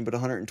PlayStation, but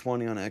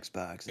 120 on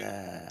Xbox.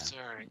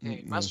 Sorry.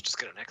 Hey, might as well just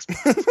get an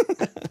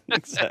Xbox.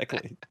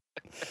 Exactly.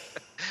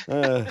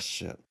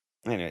 Shit.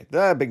 Anyway,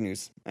 big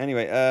news.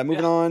 Anyway,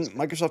 moving Yeah. on.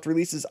 Microsoft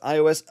releases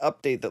iOS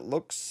update that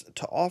looks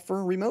to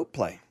offer remote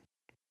play.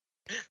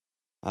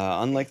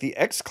 Unlike the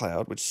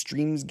xCloud, which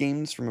streams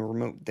games from a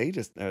remote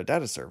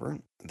data server,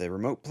 the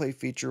remote play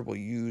feature will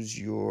use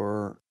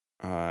your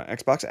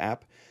Xbox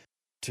app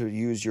to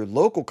use your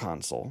local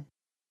console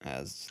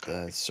as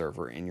the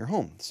server in your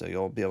home. So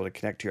you'll be able to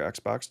connect to your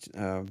Xbox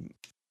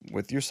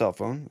with your cell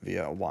phone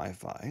via a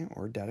Wi-Fi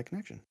or data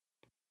connection.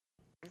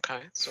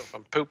 Okay, so if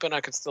I'm pooping, I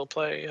can still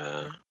play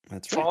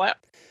That's right. Fallout.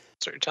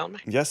 That's what you're telling me?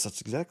 Yes,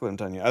 that's exactly what I'm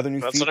telling you. Other new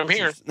That's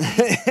features, what I'm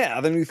hearing.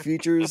 Other new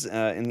features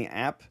in the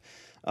app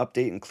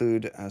update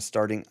include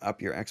starting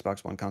up your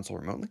Xbox One console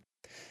remotely,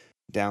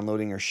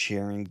 downloading or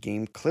sharing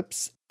game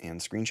clips and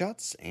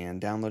screenshots,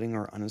 and downloading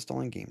or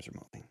uninstalling games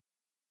remotely.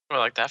 I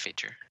like that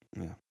feature.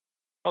 Yeah.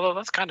 Although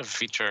that's kind of a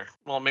feature.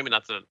 Well, maybe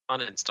not the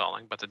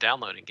uninstalling, but the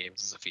downloading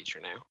games is a feature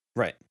now.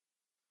 Right.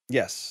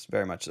 Yes,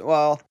 very much so.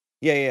 Well,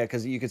 yeah,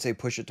 because you could say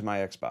push it to my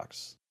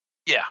Xbox.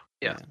 Yeah.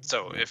 Yeah,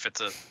 So yeah. if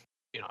it's a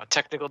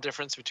technical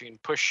difference between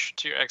push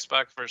to your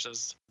Xbox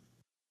versus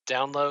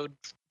download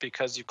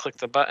because you click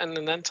the button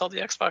and then tell the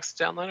Xbox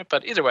to download it,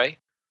 but either way,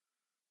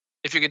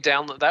 if you could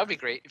download, that would be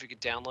great. If you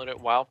could download it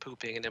while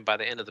pooping, and then by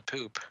the end of the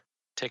poop,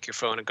 take your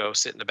phone and go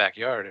sit in the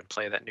backyard and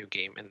play that new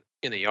game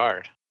in the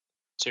yard.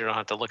 So you don't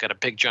have to look at a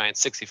big giant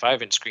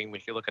 65-inch screen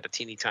when you look at a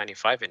teeny tiny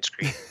 5-inch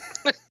screen.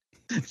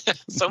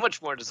 So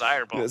much more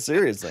desirable. Yeah,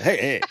 seriously.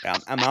 Hey,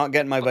 I'm out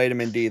getting my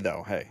vitamin D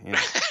though. Hey. You know.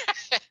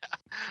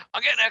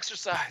 I'll get an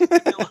exercise.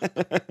 Leave me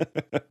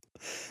alone.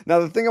 Now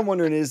the thing I'm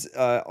wondering is,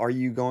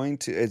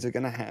 is it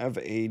going to have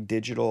a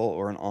digital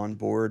or an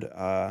onboard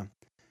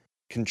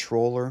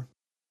controller,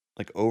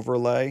 like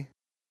overlay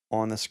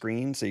on the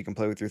screen so you can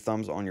play with your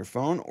thumbs on your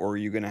phone, or are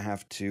you going to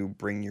have to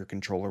bring your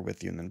controller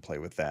with you and then play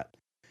with that?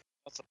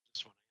 That's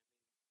just one.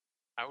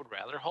 I would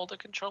rather hold a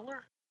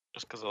controller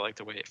just because I like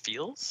the way it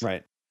feels.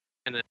 Right.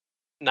 And then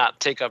not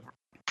take up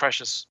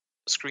precious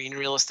screen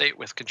real estate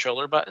with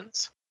controller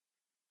buttons.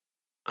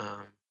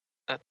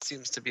 That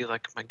seems to be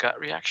like my gut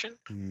reaction.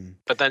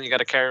 But then you got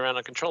to carry around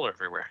a controller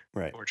everywhere.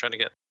 Right. We're trying to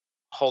get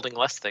holding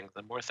less things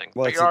than more things.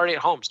 Well, but you're already at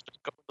home, so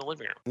just go in the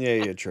living room.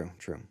 Yeah, true.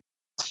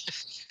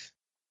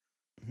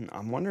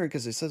 I'm wondering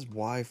because it says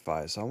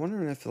Wi-Fi, so I'm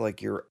wondering if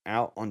like you're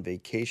out on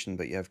vacation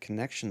but you have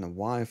connection to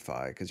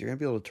Wi-Fi, because you're gonna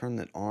be able to turn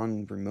that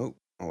on remote,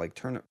 or like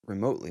turn it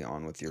remotely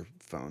on with your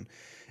phone.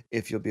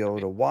 If you'll be able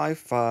to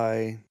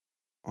Wi-Fi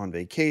on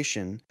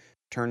vacation,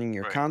 turning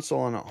your Right. console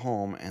on at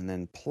home, and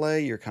then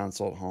play your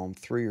console at home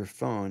through your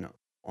phone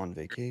on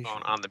vacation.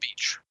 On the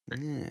beach.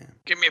 Yeah.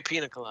 Give me a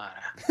pina colada.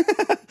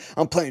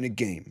 I'm playing a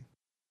game.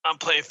 I'm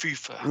playing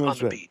FIFA on That's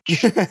the right.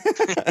 beach.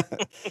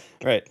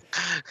 Right.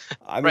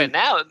 I mean, Right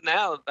now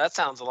that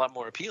sounds a lot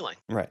more appealing.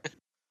 right.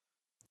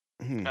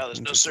 Oh, there's no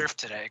Interesting. surf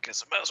today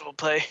because I might as well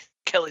play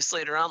Kelly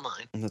Slater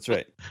online. That's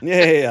right.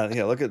 Yeah.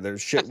 Look at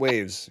there's shit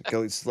waves.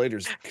 Kelly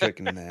Slater's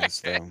kicking in the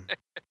ass though.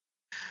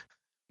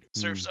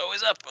 Surf's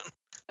always up on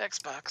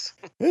Xbox.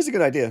 It's a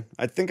good idea.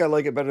 I think I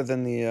like it better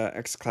than the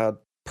xCloud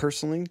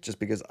personally, just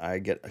because I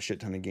get a shit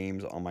ton of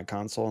games on my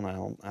console, and I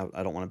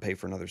don't want to pay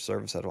for another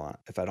service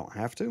if I don't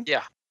have to.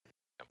 Yeah.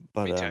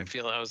 But Me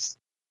too. I was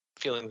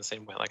feeling the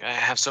same way. Like I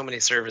have so many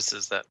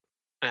services that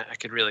I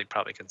could really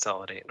probably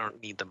consolidate. I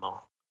don't need them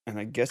all. and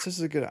I guess this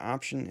is a good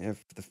option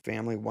if the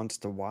family wants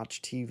to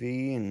watch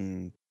TV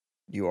and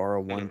you are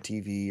a one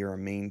TV or a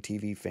main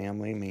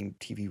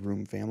TV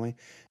room family,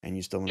 and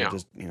you still want to Yeah.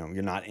 just,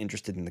 you're not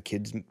interested in the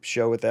kids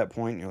show at that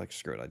point. You're like,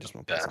 screw it, I just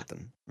want to play Yeah.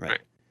 something. Right.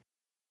 Right.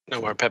 No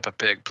more Peppa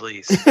Pig,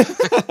 please. You can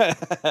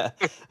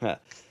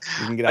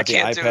get I out the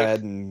can't do it. iPad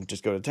and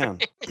just go to town.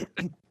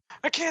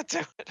 I can't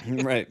do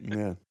it. Right.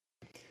 Yeah.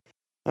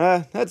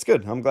 That's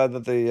good. I'm glad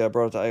that they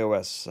brought it to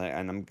iOS,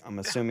 and I'm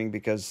assuming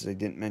because they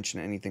didn't mention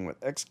anything with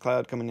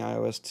xCloud coming to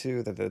iOS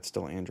too, that it's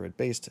still Android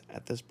based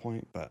at this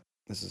point. But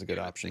this is a good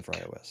Yeah, I option for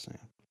think. iOS. Yeah.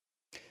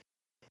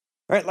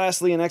 All right.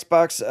 Lastly, in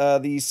Xbox,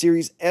 the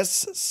Series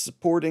S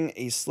supporting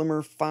a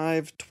slimmer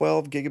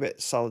 512 gigabit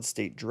solid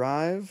state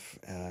drive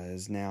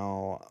is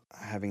now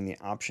having the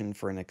option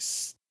for an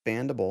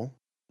expandable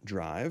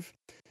drive.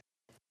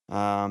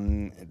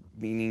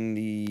 Meaning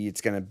it's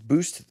going to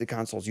boost the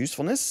console's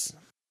usefulness.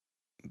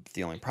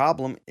 The only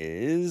problem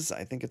is,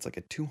 I think it's like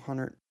a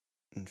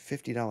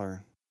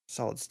 $250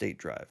 solid state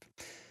drive.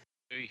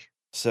 Ooh.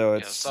 So Yeah,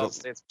 it's solid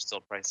state's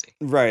still pricey.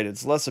 right.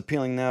 It's less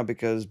appealing now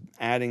because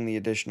adding the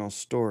additional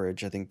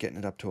storage, I think getting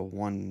it up to a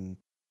 1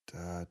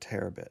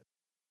 terabit,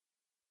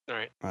 All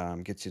right.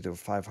 gets you to a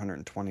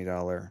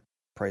 $520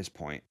 price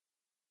point.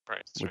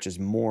 Right. which is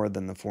more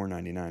than the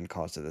 $499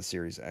 cost of the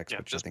Series X, Yeah,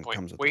 at which I this think point,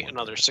 comes with wait the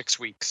another warranty. 6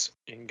 weeks.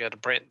 You can get the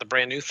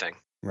brand new thing.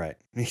 Right.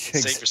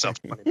 Save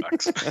yourself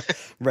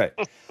 $20. Right.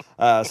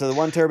 So the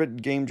 1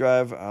 terabit game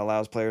drive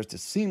allows players to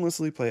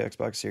seamlessly play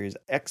Xbox Series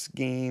X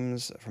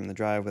games from the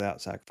drive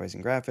without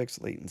sacrificing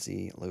graphics,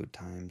 latency, load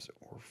times,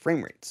 or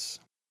frame rates.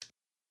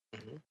 I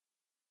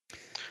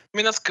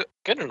mean, that's good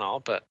and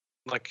all, but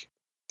like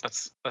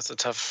that's a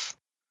tough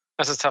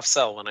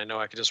sell when I know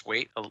I could just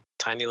wait a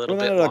tiny little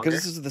bit No, longer. because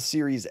this is the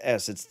Series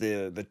S. It's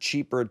the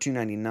cheaper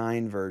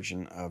 $299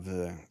 version of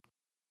the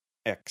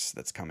X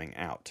that's coming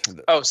out.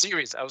 Oh,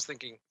 Series. I was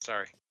thinking.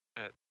 Sorry,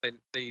 they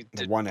The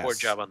did a 1S. poor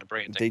job on the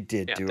branding. They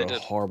did Yeah, do they a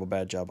did. horrible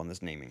bad job on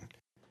this naming.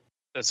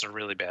 That's a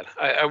really bad.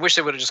 I wish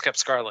they would have just kept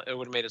Scarlet. It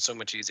would have made it so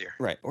much easier.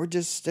 Right. Or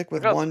just stick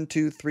with Regardless. 1,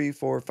 2, 3,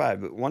 4,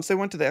 5. But once they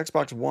went to the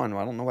Xbox One,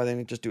 I don't know why they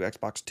didn't just do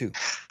Xbox 2.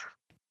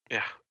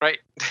 Yeah. Right.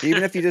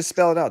 Even if you just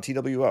spell it out,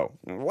 TWO.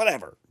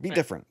 Whatever. Be Right.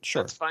 different.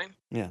 Sure. That's fine.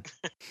 Yeah.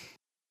 Or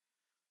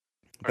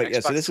But yeah,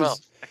 so Xbox this 12,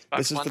 is Xbox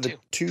this is One for the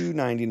too.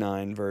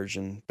 $299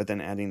 version, but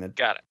then adding the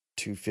Got it.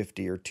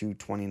 $250 or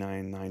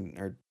 $229.9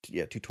 or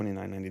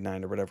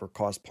 $229.99 or whatever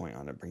cost point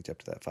on it brings you up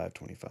to that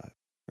 $525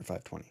 or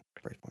 $520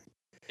 price point.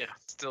 Yeah.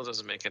 Still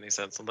doesn't make any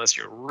sense unless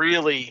you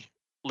really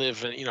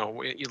live in. You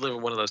live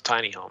in one of those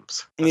tiny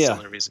homes. That's Yeah. the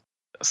only reason.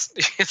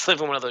 You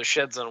live in one of those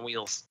sheds on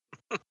wheels.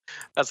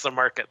 That's the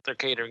market they're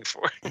catering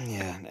for.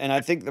 Yeah, and I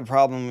think the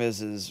problem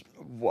is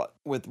what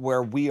with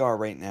where we are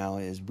right now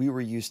is we were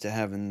used to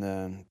having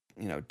the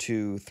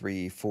 2,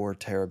 3, 4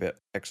 terabit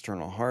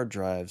external hard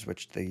drives,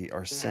 which they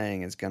are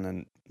saying is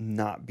gonna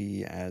not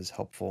be as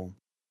helpful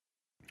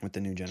with the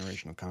new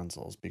generation of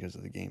consoles because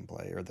of the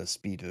gameplay or the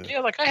speed of Yeah,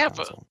 like I the have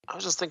console. I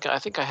was just thinking. I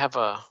think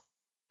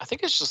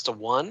it's just a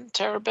 1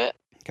 terabit.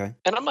 Okay.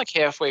 And I'm like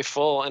halfway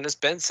full, and it's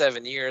been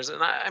 7 years,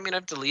 and I mean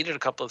I've deleted a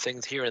couple of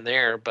things here and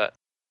there, but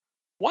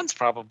 1's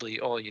probably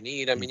all you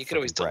need. I You mean, you could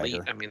always fucking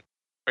delete. bragger. I mean,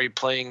 are you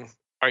playing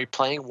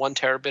 1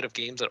 terabit of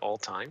games at all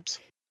times?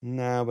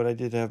 No, but I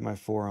did have my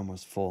 4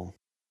 almost full.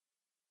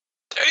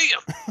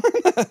 Damn,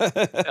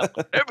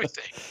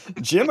 everything.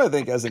 Jim, I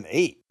think, has an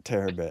 8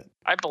 terabit.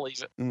 I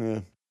believe it.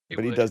 Yeah, He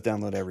but he would. does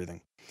download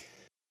everything.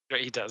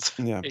 He does.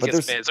 Yeah, He but gets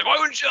there's. mad. He's like, why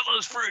wouldn't you let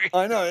us free?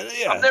 I know.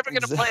 Yeah. I'm never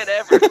gonna play it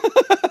ever.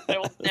 I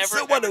will never.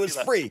 So what? ever It was do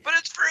that. free. But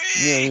it's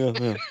free.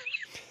 Yeah.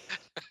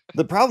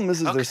 The problem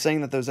is Okay. they're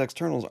saying that those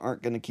externals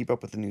aren't going to keep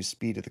up with the new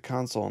speed of the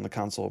console, and the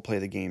console will play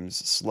the games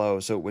slow,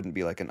 so it wouldn't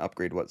be like an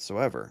upgrade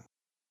whatsoever.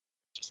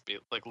 Just be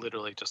like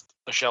literally just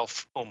a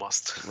shelf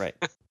almost. Right.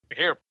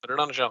 Here, put it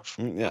on a shelf.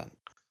 Yeah.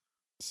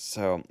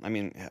 So I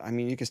mean,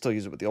 you can still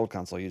use it with the old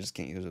console. You just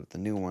can't use it with the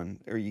new one,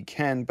 or you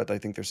can, but I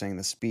think they're saying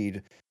the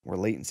speed or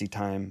latency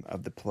time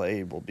of the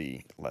play will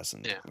be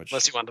lessened. Yeah, Which,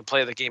 unless you want to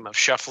play the game of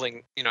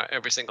shuffling,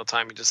 every single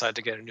time you decide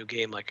to get a new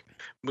game, like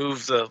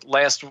move the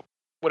last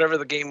whatever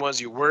the game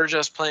was you were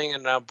just playing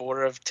and now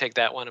bored of, take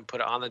that one and put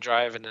it on the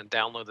drive and then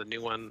download the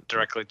new one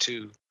directly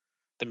to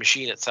the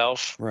machine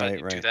itself. Right, But you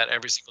do right. that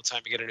every single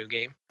time you get a new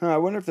game. I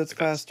wonder if that's Like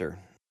that's- faster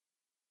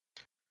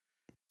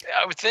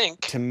I would think.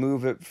 to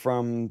move it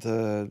from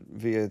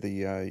via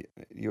the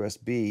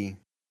USB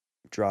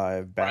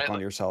drive back Right, on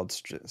like- your solid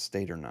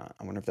state or not.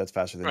 I wonder if that's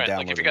faster than Right,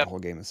 like if you downloading got- the whole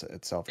game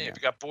itself Yeah, again. if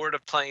you got bored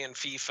of playing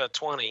FIFA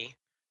 20,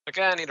 like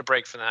I need a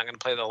break from that. I'm going to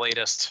play the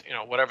latest,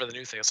 whatever the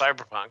new thing is,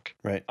 Cyberpunk.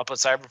 Right. I'll put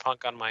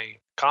Cyberpunk on my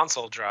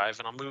console drive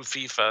and I'll move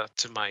FIFA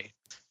to my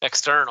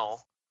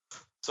external.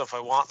 So if I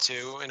want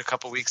to, in a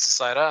couple weeks,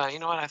 decide, you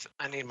know what,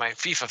 I need my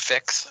FIFA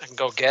fix, I can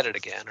go get it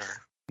again.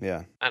 Or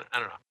Yeah, I don't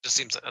know. It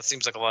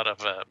seems like a lot of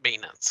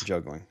maintenance.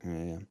 juggling.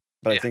 Yeah.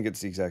 But I Yeah. think it's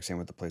the exact same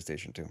with the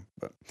PlayStation too.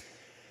 But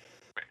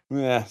Right.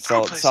 yeah,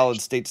 PlayStation.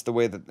 solid state's the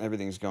way that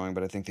everything's going.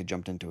 But I think they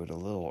jumped into it a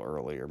little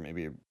earlier.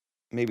 Maybe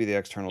the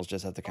externals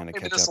just have to kind of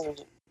catch up.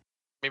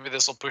 Maybe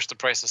this will push the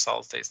price of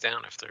solid states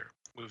down if they're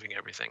moving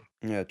everything.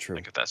 Yeah, true.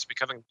 Like if that's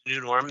becoming the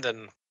new norm,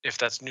 then if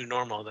that's new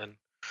normal, then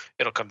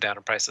it'll come down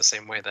in price the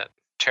same way that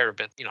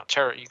terabit.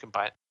 You can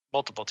buy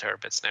multiple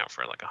terabits now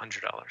for like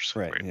 $100.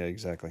 Right. Yeah,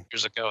 exactly.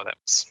 Years ago, that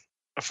was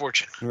a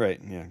fortune. Right.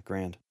 Yeah,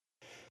 grand.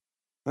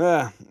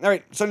 All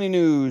right, Sony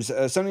news.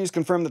 Sony has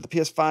confirmed that the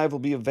PS5 will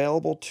be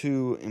available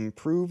to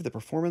improve the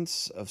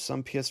performance of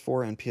some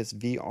PS4 and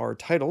PSVR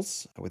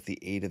titles with the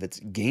aid of its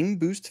Game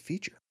Boost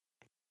feature.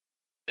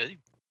 Hey.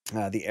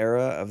 The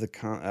era of the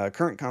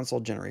current console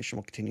generation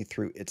will continue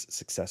through its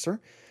successor,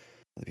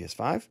 the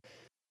PS5,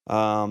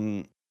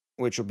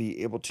 which will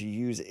be able to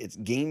use its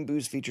Game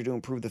Boost feature to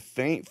improve the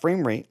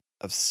frame rate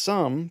of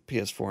some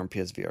PS4 and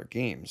PSVR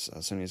games.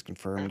 Sony has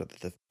confirmed that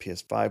the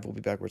PS5 will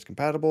be backwards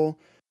compatible,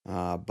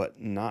 but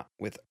not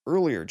with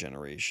earlier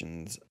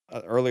generations,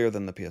 earlier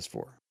than the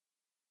PS4.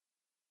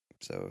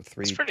 So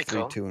 3,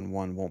 cool. 2, and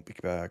 1 won't be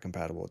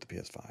compatible with the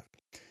PS5. I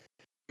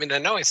mean, I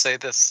know I say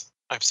this.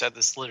 I've said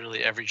this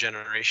literally every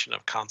generation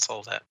of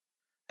console that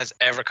has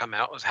ever come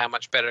out was how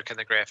much better can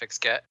the graphics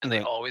get, and they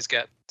Right. always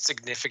get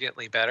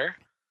significantly better.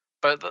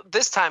 But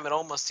this time, it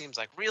almost seems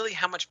like, really,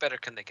 how much better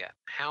can they get?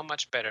 How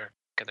much better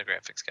can the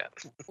graphics get?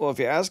 Well, if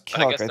you ask But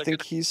I Kelk, guess I they're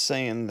think he's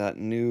saying that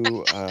new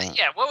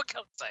Yeah, what would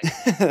Kelk say?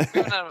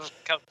 We haven't had a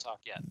Kelk talk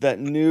yet. that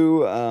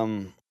new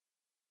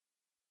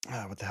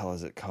what the hell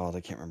is it called?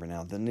 I can't remember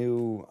now. The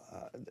new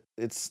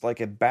it's like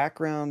a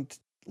background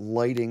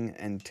lighting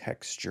and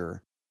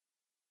texture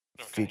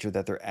feature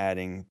that they're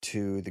adding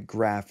to the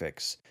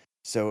graphics.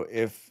 So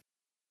if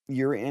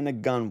you're in a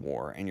gun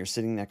war and you're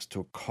sitting next to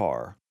a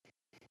car,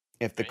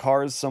 if the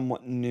car is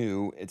somewhat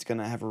new, it's going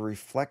to have a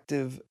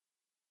reflective,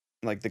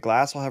 like the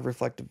glass will have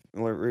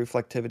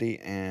reflectivity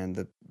and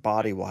the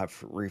body will have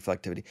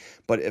reflectivity.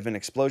 But if an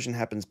explosion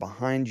happens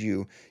behind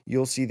you,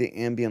 you'll see the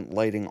ambient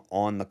lighting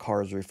on the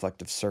car's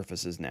reflective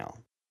surfaces now.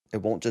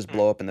 It won't just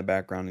blow up in the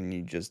background and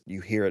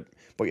you hear it,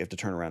 but you have to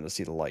turn around to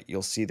see the light.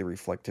 You'll see the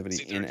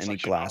reflectivity in any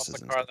glasses off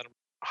the and car stuff. that I'm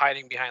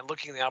hiding behind,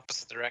 looking the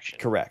opposite direction.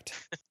 Correct.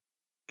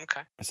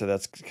 Okay. So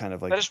that's kind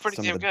of like That is pretty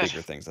some of damn the good.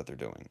 bigger things that they're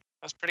doing.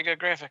 That's pretty good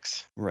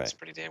graphics. Right. That's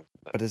pretty damn.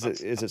 But is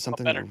it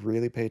something you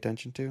really pay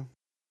attention to?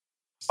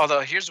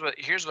 Although here's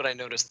what I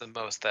noticed the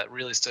most that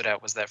really stood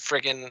out was that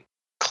friggin'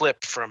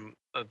 clip from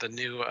the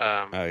new.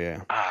 Oh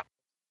yeah.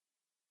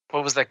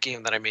 What was that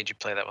game that I made you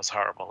play that was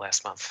horrible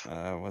last month?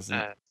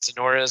 Wasn't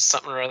Sonora's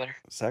something or other?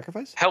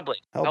 Sacrifice?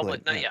 Hellblade.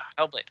 Hellblade. Yeah,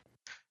 Hellblade.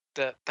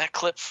 That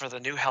clip for the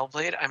new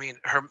Hellblade. I mean,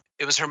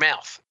 it was her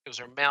mouth. It was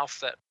her mouth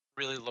that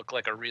really looked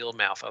like a real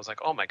mouth. I was like,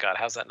 oh my god,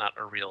 how's that not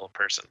a real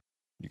person?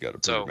 You got a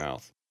pretty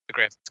mouth. The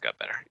graphics got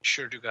better. You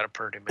sure do got a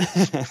pretty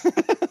mouth.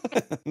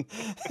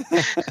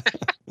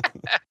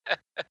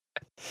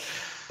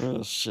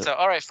 Oh shit. So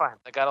all right, fine.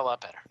 They got a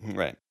lot better.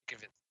 Right.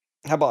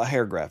 How about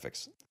hair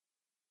graphics?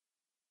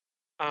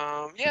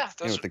 Yeah,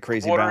 those with the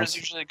crazy water bounce. is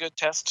usually a good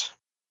test.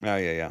 Oh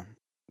yeah.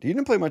 You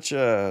didn't play much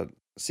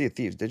Sea of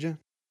Thieves, did you?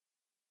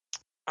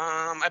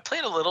 I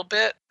played a little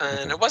bit,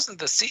 and it wasn't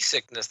the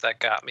seasickness that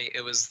got me.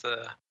 It was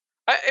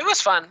it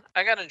was fun.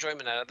 I got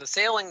enjoyment out of it. The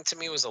sailing to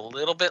me was a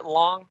little bit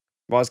long.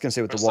 Well, I was gonna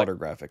say with the water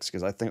graphics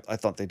because I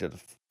thought they did a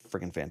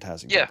freaking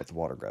fantastic job with the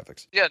water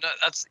graphics. Yeah, no,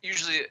 that's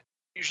usually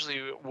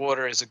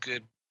water is a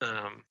good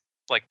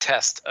like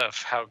test of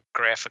how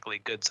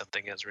graphically good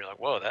something is. We're like,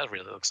 whoa, that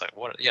really looks like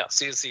water. Yeah,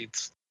 Sea of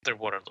Thieves, their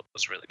water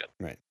was really good.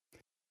 Right.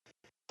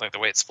 Like the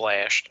way it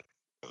splashed,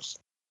 it was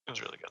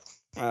really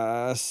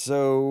good.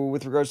 So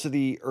with regards to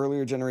the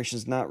earlier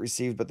generations not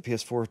received, but the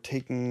PS4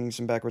 taking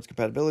some backwards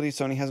compatibility,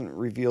 Sony hasn't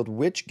revealed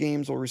which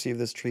games will receive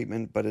this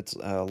treatment, but it's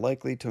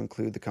likely to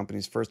include the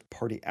company's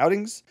first-party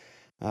outings.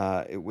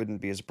 It wouldn't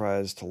be a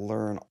surprise to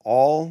learn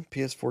all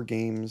PS4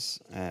 games,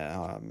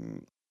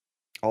 in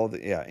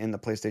the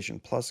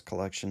PlayStation Plus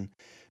collection,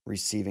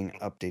 receiving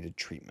updated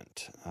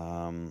treatment.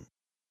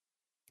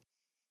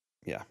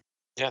 Yeah.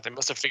 Yeah, they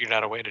must have figured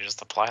out a way to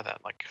just apply that,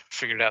 like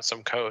figured out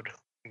some code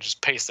and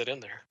just paste it in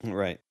there.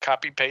 Right.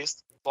 Copy,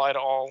 paste, apply to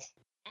all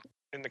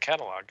in the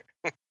catalog.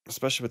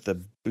 Especially with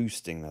the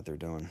boosting that they're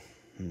doing.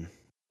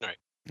 Right.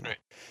 Yeah.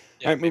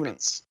 Yeah, all right, moving on.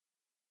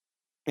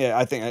 Yeah,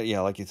 I think,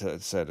 like you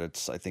said,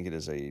 I think it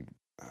is a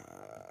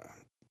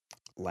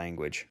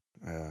language,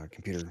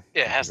 computer.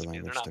 Yeah, it has to be.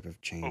 Language They're not type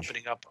of change.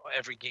 opening up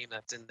every game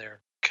that's in their,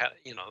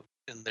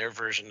 in their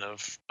version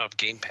of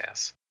Game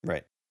Pass.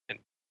 Right. And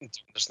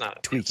there's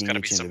not tweaking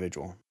each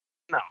individual.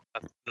 No,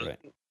 right.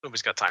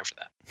 Nobody's got time for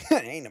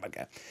that. Ain't nobody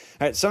got.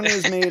 All right, Sony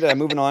has made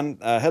moving on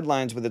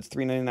headlines with its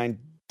 $399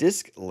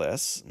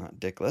 discless, not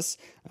dickless,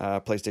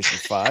 PlayStation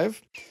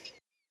 5,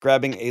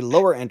 grabbing a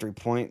lower entry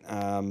point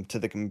to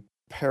the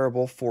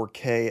comparable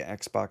 4K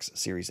Xbox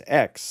Series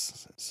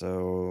X.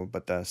 So,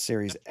 but the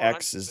Series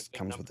X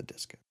comes with a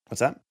disc.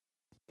 What's that?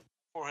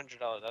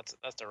 $400. That's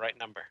the right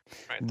number.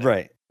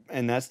 Right.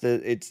 And that's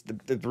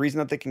the reason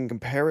that they can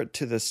compare it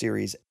to the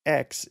Series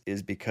X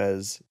is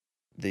because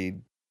the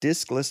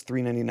discless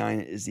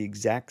 $399 is the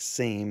exact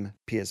same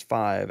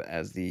PS5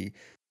 as the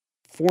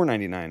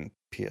 $499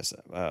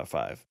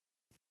 PS5.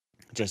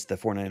 Just the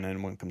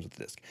 $499 one comes with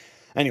the disc.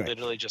 Anyway,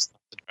 literally just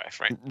the drive,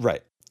 right?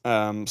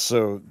 Right.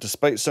 So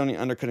despite Sony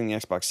undercutting the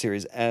Xbox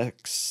Series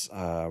X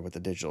with the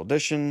digital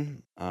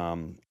edition,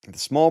 the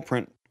small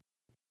print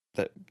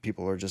that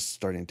people are just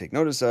starting to take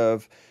notice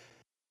of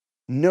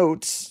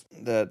notes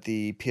that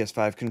the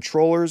PS5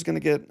 controller is going to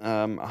get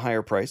a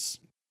higher price.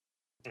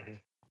 Mm-hmm.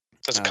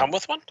 Does it come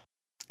with one?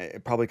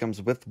 It probably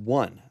comes with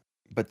one,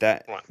 but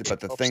the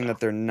thing that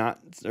they're not,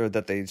 or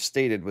that they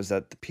stated, was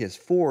that the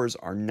PS4s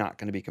are not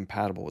going to be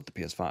compatible with the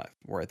PS5.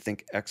 Where I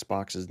think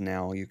Xboxes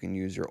now you can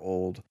use your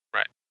old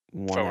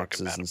One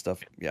X's and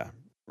stuff. Yeah,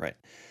 right.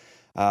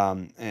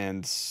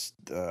 And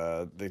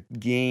the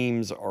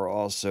games are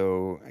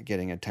also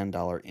getting a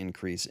 $10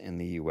 increase in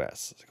the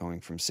US, going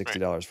from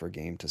 $60 for a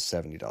game to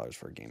 $70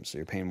 for a game. So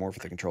you're paying more for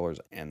the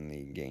controllers and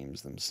the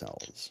games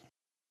themselves.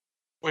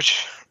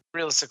 Which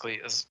realistically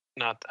is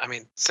not. I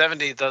mean,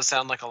 70 does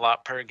sound like a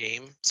lot per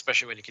game,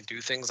 especially when you can do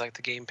things like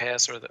the Game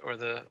Pass or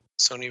the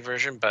Sony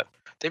version. But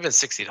they've been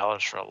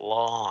 $60 for a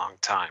long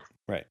time.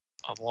 Right.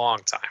 A long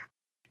time.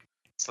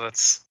 So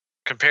that's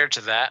compared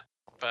to that.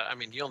 But I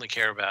mean, you only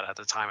care about it at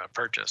the time of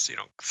purchase. You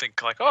don't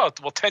think like, oh,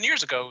 well, 10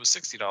 years ago it was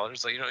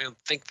 $60. Like you don't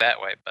think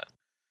that way. But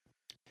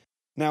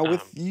Now,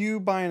 with you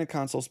buying a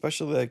console,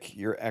 especially like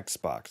your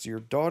Xbox, your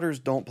daughters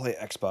don't play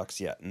Xbox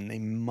yet, and they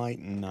might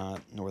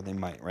not, or they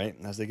might, right?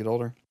 As they get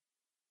older.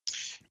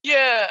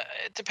 Yeah,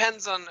 it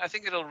depends on. I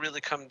think it'll really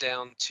come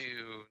down to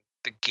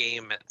the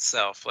game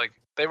itself. Like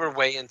they were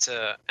way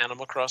into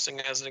Animal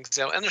Crossing as an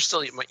example, and they're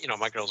still,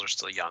 my girls are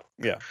still young.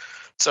 Yeah.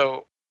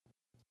 So,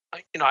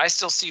 I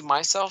still see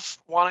myself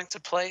wanting to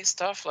play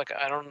stuff. Like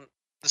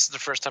This is the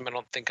first time I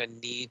don't think I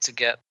need to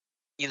get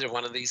either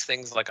one of these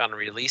things like on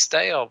release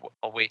day. I'll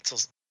wait till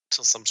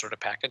some sort of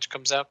package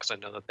comes out because I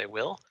know that they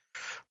will.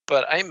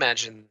 But I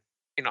imagine,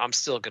 I'm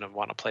still gonna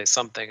want to play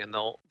something, and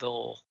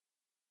they'll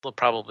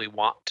probably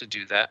want to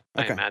do that.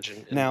 Okay. I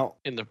imagine Now,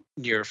 in the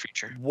near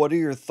future. What are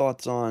your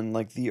thoughts on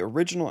like the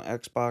original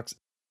Xbox?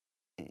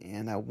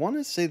 And I want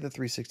to say the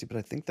 360, but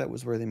I think that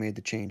was where they made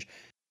the change.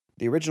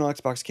 The original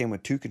Xbox came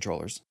with 2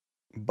 controllers,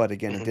 but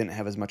again, it didn't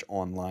have as much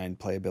online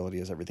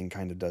playability as everything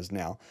kind of does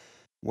now.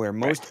 Where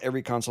most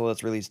every console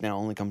that's released now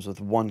only comes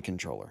with 1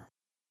 controller.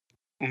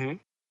 Mm-hmm.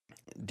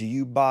 Do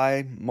you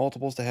buy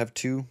multiples to have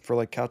 2 for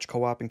like couch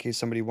co-op in case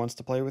somebody wants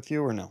to play with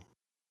you, or no?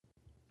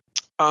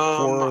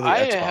 For the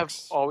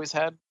Xbox.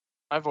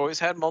 I've always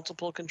had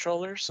multiple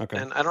controllers, Okay.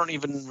 and I don't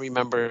even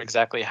remember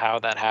exactly how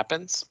that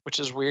happens, which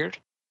is weird.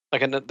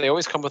 Like, and they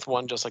always come with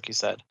 1, just like you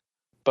said.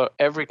 But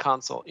every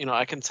console,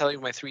 I can tell you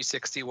my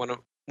 360, one of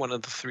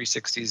the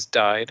 360s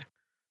died,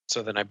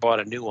 so then I bought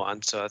a new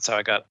one. So that's how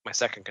I got my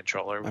second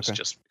controller. It was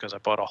just because I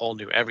bought a whole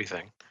new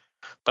everything.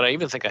 But I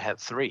even think I had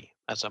 3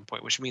 at some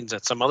point, which means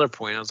at some other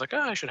point I was like,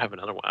 I should have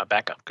another one, a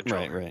backup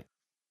controller. Right.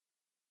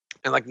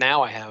 And like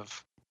now I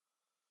have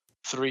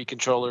 3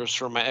 controllers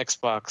for my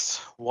Xbox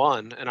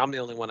One, and I'm the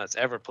only one that's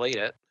ever played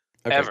it.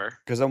 Okay. Ever.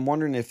 Because I'm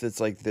wondering if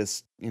it's like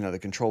this, the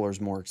controller's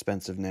more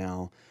expensive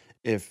now.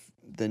 If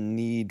the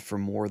need for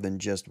more than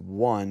just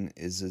 1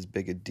 is as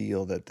big a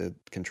deal that the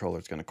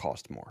controller's going to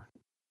cost more.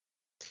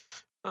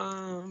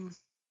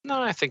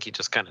 No, I think you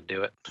just kind of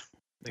do it.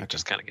 You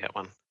just kind of get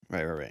one.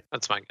 Right.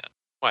 That's my gut.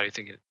 Why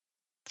do you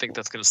think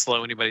that's going to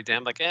slow anybody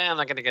down? Like, I'm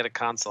not going to get a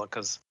console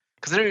because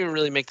they don't even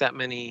really make that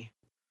many.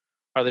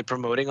 Are they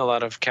promoting a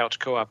lot of couch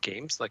co-op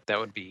games? Like that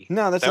would be.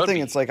 No, that's the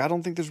thing. It's like I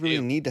don't think there's really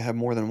a need to have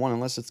more than 1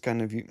 unless it's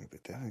kind of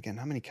again.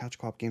 How many couch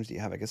co-op games do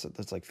you have? I guess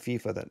that's like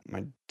FIFA that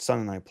my son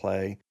and I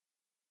play.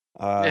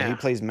 He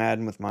plays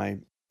Madden with my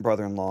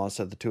brother-in-law,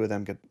 so the 2 of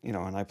them get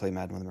and I play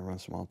Madden with him every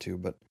once in a while too.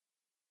 But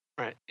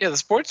right, yeah, the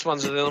sports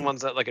ones are the only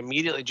ones that like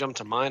immediately jump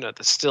to mind.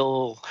 That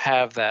still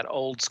have that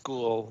old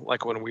school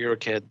like when we were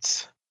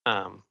kids.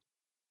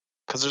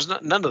 Because there's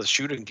none of the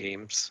shooting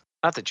games.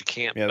 Not that you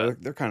can't. Yeah,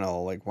 they're kind of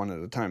all like 1 at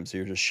a time, so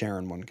you're just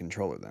sharing 1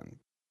 controller then.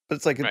 But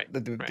it's like,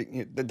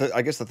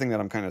 I guess the thing that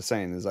I'm kind of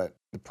saying is that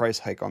the price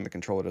hike on the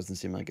controller doesn't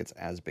seem like it's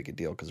as big a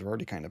deal because they're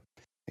already kind of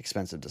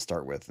expensive to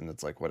start with, and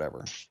it's like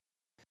whatever.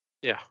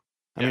 Yeah.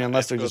 I mean,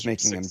 unless they're just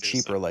making them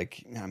cheaper.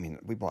 Like, I mean,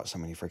 we bought so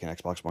many freaking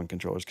Xbox One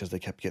controllers because they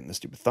kept getting the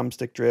stupid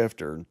thumbstick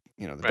drift, or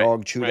the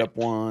dog chewed up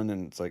one,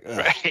 and it's like, ugh.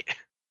 Right.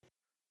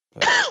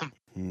 But,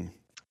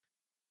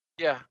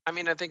 Yeah, I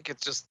mean, I think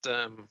it's just,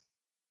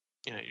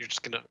 you're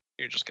just gonna.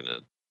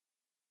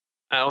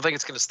 I don't think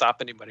it's gonna stop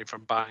anybody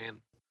from buying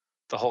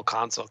the whole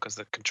console because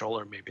the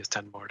controller maybe is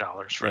 $10 more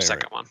for a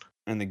second one.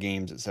 And the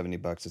games at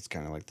 $70, it's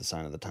kind of like the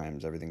sign of the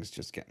times. Everything's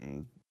just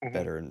getting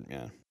better,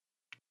 and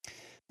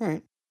All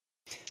right.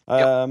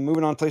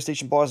 Moving on,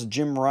 PlayStation boss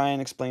Jim Ryan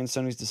explains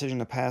Sony's decision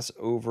to pass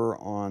over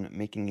on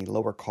making a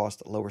lower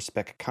cost, lower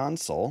spec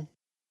console.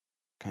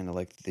 Kind of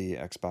like the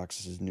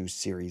Xbox's new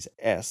Series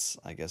S,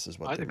 I guess is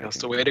what I they're think that's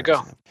making the way to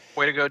go.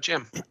 Way to go,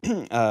 Jim.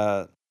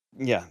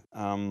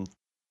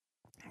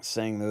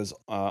 Saying those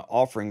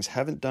offerings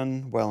haven't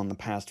done well in the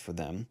past for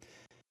them.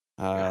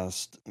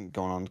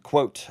 Going on,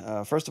 quote,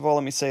 first of all,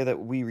 let me say that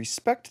we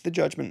respect the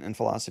judgment and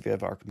philosophy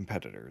of our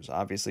competitors.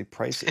 Obviously,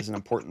 price is an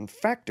important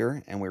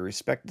factor, and we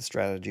respect the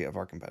strategy of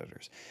our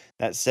competitors.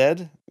 That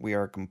said, we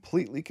are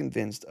completely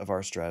convinced of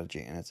our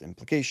strategy and its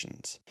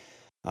implications.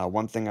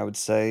 One thing I would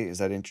say is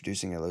that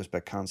introducing a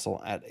low-spec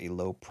console at a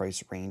low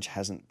price range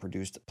hasn't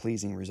produced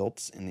pleasing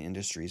results in the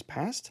industry's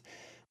past.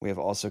 We have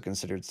also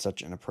considered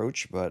such an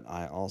approach, but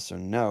I also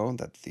know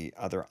that the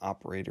other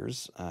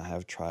operators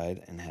have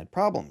tried and had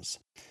problems.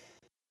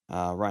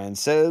 Ryan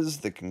says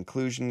the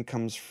conclusion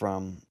comes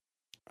from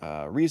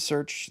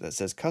research that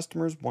says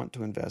customers want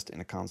to invest in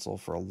a console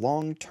for a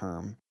long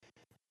term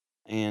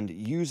and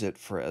use it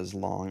for as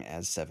long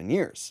as 7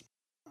 years.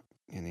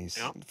 And he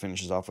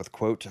finishes off with,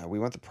 quote, we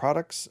want the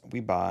products we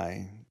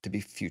buy to be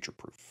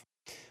future-proof.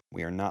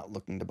 We are not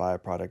looking to buy a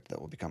product that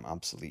will become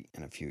obsolete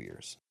in a few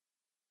years.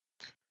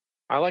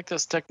 I like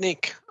this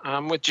technique.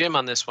 I'm with Jim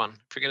on this one.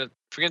 If you're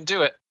gonna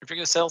do it, if you're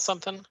gonna sell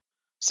something,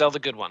 sell the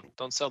good one.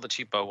 Don't sell the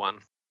cheapo one,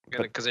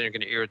 because then you're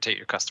gonna irritate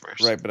your customers.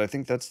 Right, but I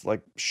think that's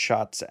like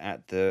shots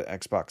at the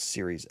Xbox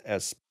Series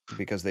S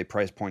because they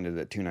price pointed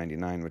at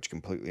 $299, which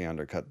completely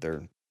undercut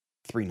their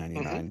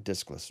 $399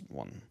 discless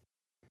one.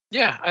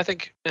 Yeah, I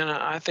think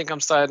I'm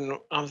siding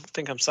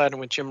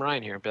with Jim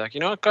Ryan here. Be like, you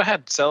know what? Go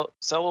ahead, sell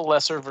a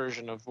lesser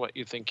version of what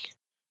you think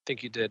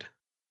you did,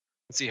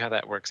 and see how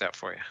that works out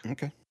for you.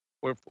 Okay.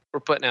 we're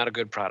putting out a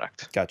good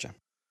product. Gotcha.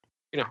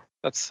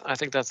 I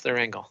think that's their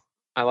angle.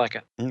 I like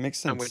it. It makes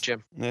sense. I'm with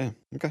Jim. Yeah.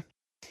 Okay.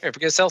 Here, if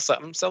you're gonna sell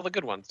something, sell the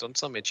good ones. Don't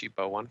sell me a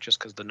cheapo one just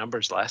because the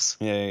number's less.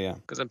 Yeah.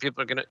 Because then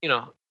people are gonna, I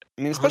mean,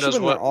 who especially knows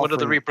when they're what are the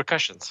offering.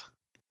 repercussions?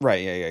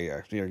 Right.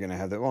 Yeah. You're gonna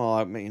have that.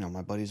 Well,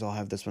 my buddies all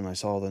have this one. I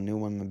saw the new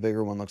one. The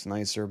bigger one looks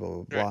nicer. Blah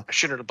blah blah. Right. I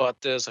shouldn't have bought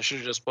this. I should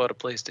have just bought a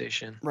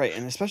PlayStation. Right,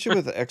 and especially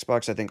with the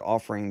Xbox, I think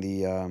offering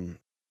the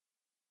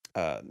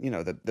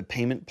the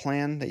payment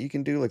plan that you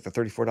can do, like the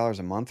 $34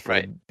 a month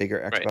for the bigger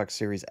Xbox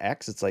Series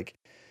X. It's like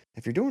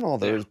if you're doing all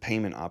those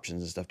payment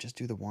options and stuff, just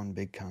do the one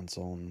big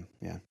console. And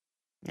yeah,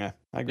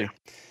 I agree. Yeah,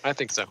 I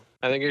think so.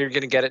 I think if you're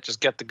gonna get it,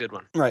 just get the good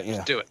one. Right.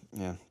 Just do it.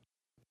 Yeah.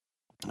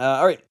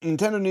 All right,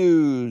 Nintendo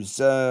news.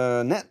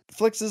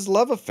 Netflix's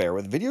love affair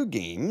with video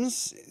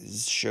games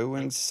is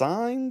showing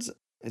signs.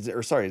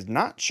 Is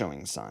not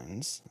showing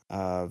signs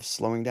of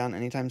slowing down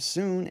anytime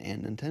soon,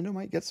 and Nintendo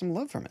might get some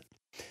love from it.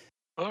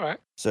 All right.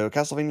 So,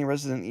 Castlevania,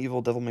 Resident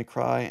Evil, Devil May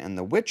Cry, and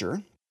The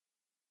Witcher,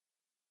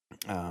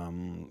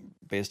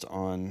 based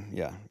on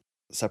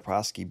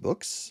Sapkowski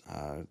books,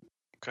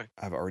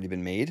 have already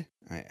been made,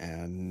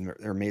 and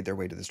they're made their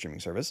way to the streaming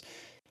service.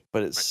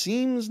 But it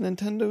seems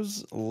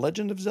Nintendo's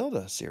Legend of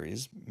Zelda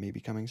series may be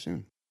coming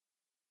soon.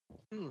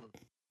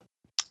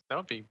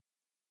 That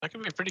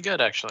could be pretty good,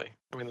 actually.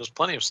 I mean, there's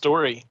plenty of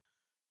story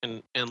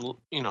and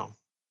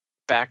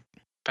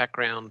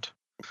background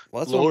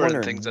Well, that's lore what I'm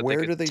and things that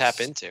wondering. Where they do could they tap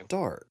into.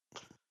 start?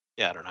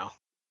 Yeah, I don't know.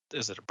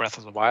 Is it a Breath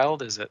of the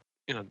Wild? Is it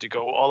do you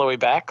go all the way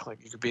back?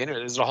 Like you could be in it.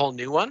 Is it a whole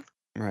new one?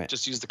 Right.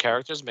 Just use the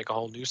characters, make a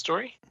whole new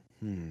story.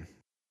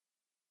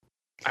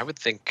 I would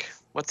think.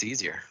 What's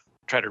easier?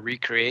 Try to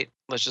recreate.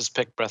 Let's just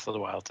pick Breath of the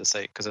Wild to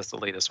say because that's the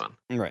latest one.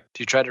 Right.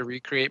 Do you try to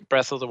recreate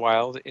Breath of the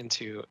Wild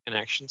into an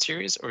action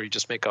series, or you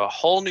just make a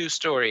whole new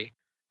story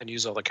and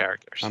use all the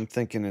characters? I'm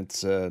thinking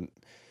it's.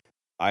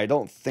 I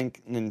don't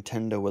think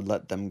Nintendo would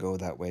let them go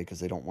that way because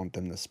they don't want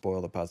them to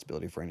spoil the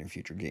possibility for any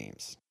future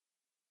games.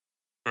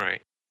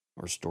 Right.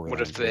 Or storylines.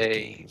 What if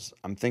they? Games.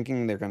 I'm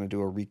thinking they're going to do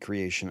a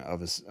recreation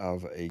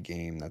of a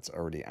game that's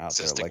already out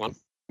there,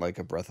 like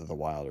a Breath of the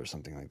Wild or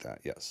something like that.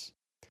 Yes.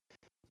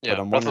 Yeah,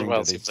 but I'm Breath of the wondering,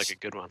 Wild seems like a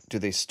good one. Do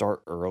they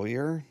start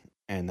earlier,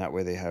 and that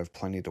way they have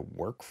plenty to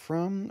work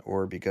from,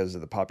 or because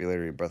of the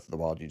popularity of Breath of the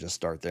Wild, you just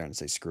start there and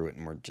say screw it,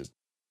 and we're just,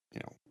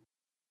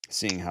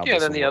 seeing how. Yeah,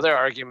 then the other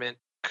argument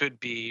could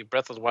be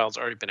Breath of the Wild's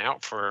already been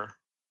out for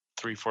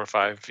 3, 4,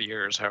 5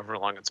 years, however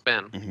long it's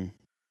been. Mm-hmm.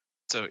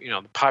 So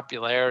the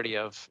popularity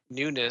of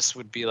newness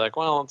would be like,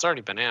 well, it's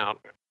already been out.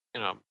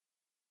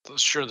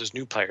 Sure, there's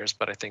new players,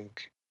 but I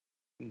think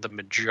the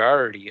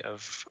majority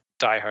of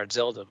diehard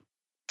Zelda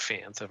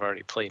fans have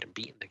already played and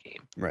beaten the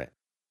game. Right.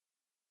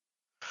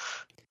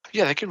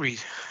 Yeah, they could read.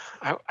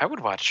 I would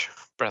watch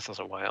Breath of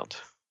the Wild,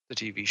 the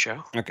TV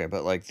show. Okay,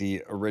 but like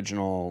the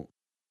original,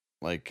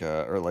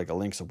 or like a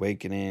Link's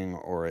Awakening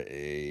or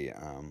a,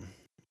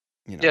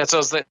 Yeah,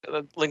 so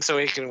the Link's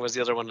Awakening was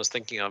the other one I was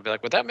thinking of. Be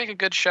like, would that make a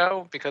good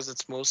show because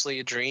it's mostly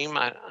a dream?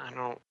 I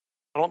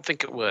don't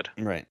think it would.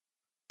 Right.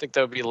 I think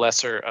that would be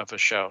lesser of a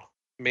show.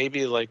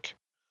 Maybe like.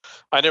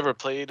 I never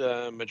played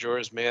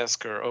Majora's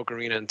Mask or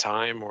Ocarina in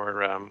Time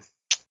or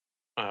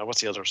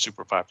what's the other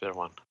super popular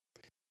one?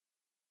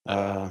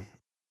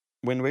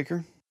 Wind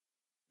Waker?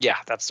 Yeah,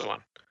 that's the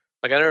one.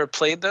 Like I never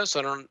played those, so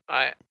I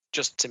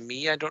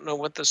don't know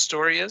what the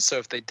story is. So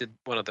if they did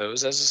one of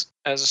those as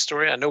a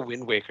story, I know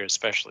Wind Waker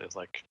especially is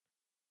like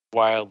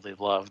wildly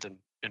loved and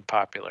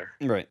popular.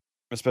 Right.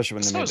 Especially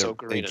when they made the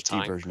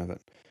HD version of it.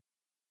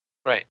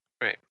 Right.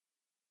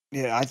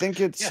 Yeah, I think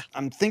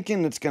I'm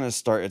thinking it's gonna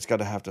start. It's got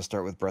to have to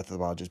start with Breath of the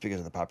Wild just because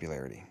of the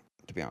popularity,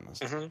 to be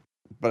honest. Mm-hmm.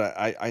 But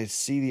I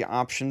see the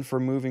option for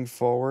moving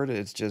forward.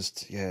 It's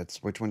just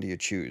it's which one do you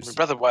choose? I mean,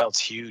 Breath of the Wild's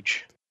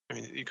huge. I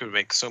mean, you could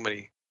make so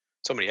many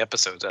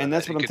episodes out and of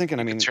that's that. what I'm thinking.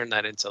 I mean, turn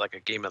that into like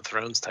a Game of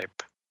Thrones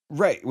type.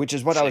 Right, which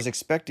is what I was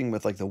expecting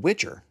with like The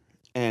Witcher.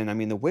 And I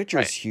mean, The Witcher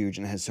is huge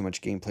and has so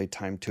much gameplay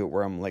time to it.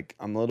 Where I'm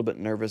a little bit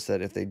nervous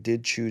that if they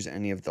did choose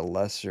any of the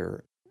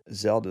lesser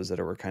Zeldas that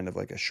were kind of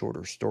like a shorter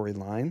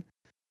storyline,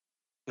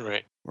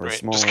 right, or a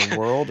smaller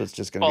world, it's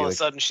just going to be all like of a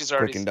sudden she's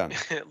already done.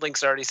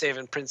 Link's already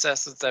saving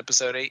Princess. It's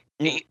episode 8.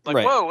 Like,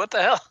 right. Whoa, what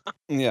the hell?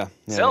 Yeah,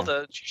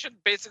 Zelda, she should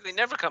basically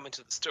never come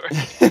into the story.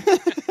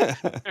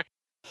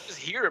 Just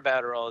hear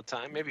about her all the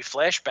time. Maybe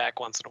flashback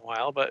once in a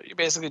while, but you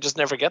basically just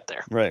never get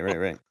there.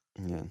 Right.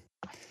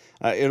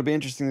 Yeah, it'll be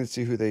interesting to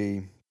see who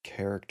they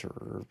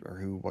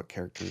what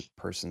character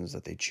persons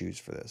that they choose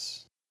for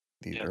this.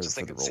 Just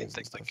thinking the same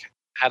thing. Like,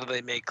 how do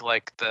they make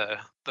like the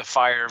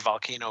fire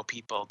volcano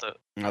people? The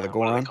Goron?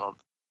 What are they called?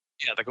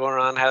 Yeah, the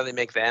Goron. How do they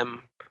make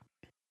them?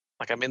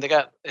 Like, I mean,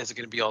 is it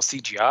going to be all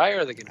CGI,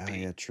 or are they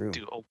going to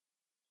do old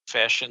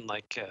fashioned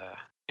like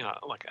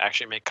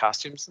actually make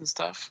costumes and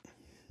stuff?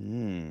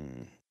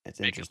 That's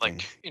make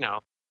interesting. It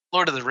like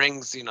Lord of the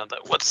Rings.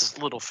 What's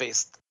his little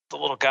face? The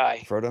little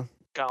guy. Frodo.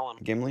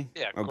 Gollum. Gimli.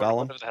 Yeah. Gollum.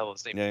 Whatever the hell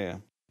his name. Yeah.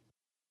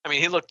 I mean,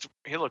 he looked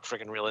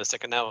freaking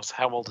realistic, and that was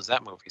how old is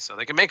that movie? So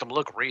they can make him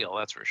look real,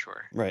 that's for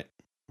sure. Right.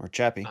 Or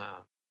Chappie.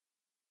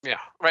 Yeah,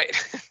 right.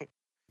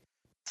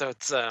 So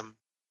it's I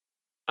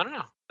don't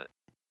know.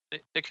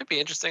 It could be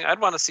interesting. I'd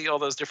want to see all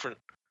those different.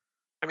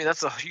 I mean,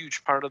 that's a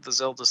huge part of the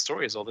Zelda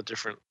story is all the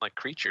different like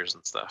creatures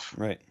and stuff.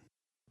 Right.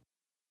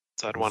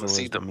 So I'd want to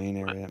see The them. main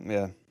area.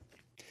 Yeah.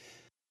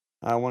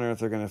 I wonder if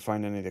they're going to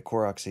find any of the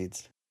Korok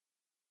seeds.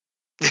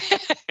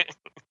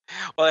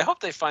 Well, I hope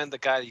they find the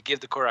guy you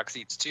give the Korok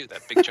seeds to,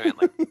 that big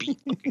giant like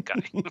beat-looking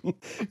guy.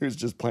 Who's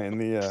just playing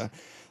the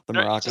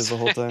Right, maracas the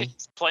whole time.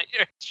 He's playing,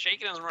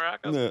 shaking his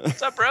maracas. Yeah.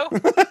 What's up, bro?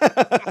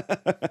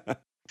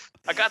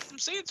 I got some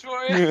seeds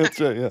for you. Yeah, that's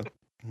right, yeah.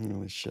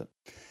 Holy shit.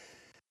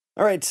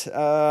 All right,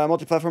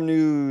 multi-platform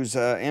news.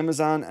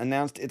 Amazon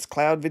announced its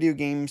cloud video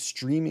game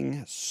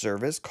streaming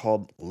service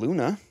called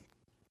Luna.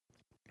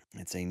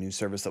 It's a new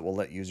service that will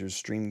let users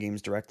stream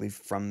games directly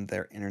from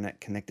their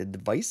internet-connected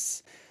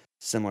device,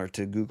 similar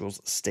to Google's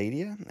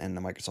Stadia and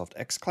the Microsoft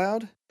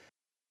xCloud.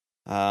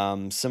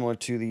 Similar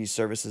to the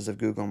services of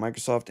Google and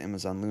Microsoft,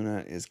 Amazon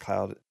Luna is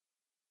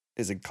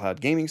a cloud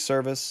gaming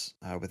service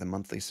with a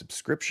monthly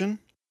subscription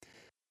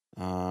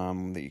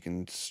that you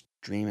can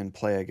stream and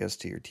play, I guess,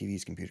 to your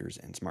TVs, computers,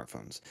 and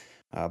smartphones.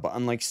 But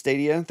unlike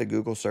Stadia, the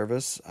Google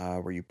service,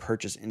 where you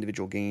purchase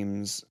individual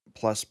games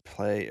plus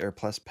pay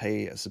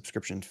a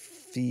subscription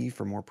fee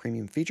for more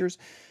premium features,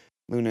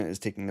 Luna is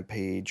taking a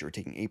page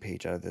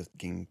out of the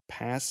Game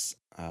Pass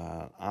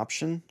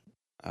option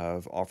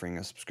of offering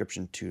a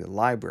subscription to a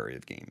library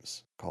of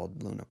games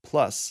called Luna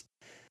Plus,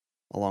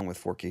 along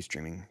with 4K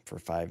streaming for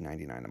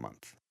 $5.99 a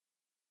month.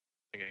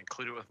 I can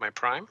include it with my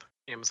Prime,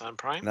 Amazon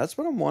Prime. That's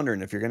what I'm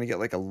wondering, if you're going to get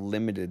like a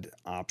limited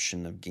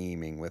option of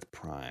gaming with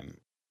Prime.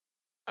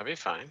 That'd be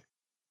fine.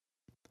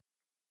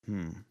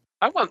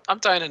 I'm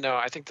dying to know.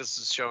 I think this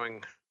is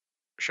showing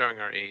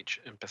our age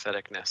and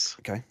patheticness.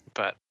 Okay.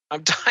 But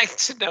I'm dying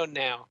to know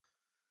now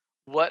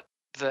what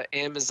the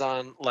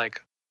Amazon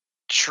like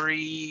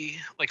tree,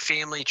 like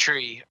family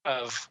tree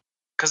of,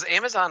 because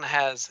Amazon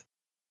has,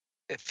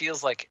 it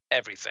feels like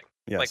everything.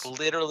 Yes. Like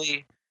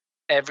literally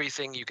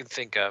everything you can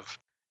think of,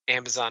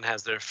 Amazon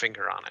has their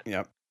finger on it.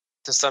 Yep.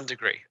 To some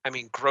degree. I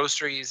mean,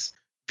 groceries,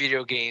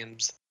 video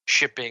games,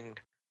 shipping,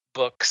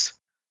 books,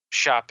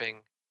 shopping,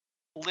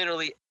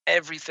 literally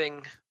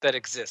everything that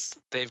exists.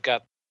 They've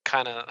got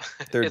kind of.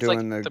 They're it's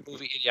doing like the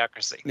movie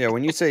Idiocracy. Yeah,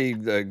 when you say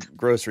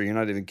grocery, you're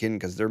not even kidding,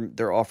 because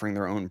they're offering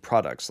their own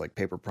products, like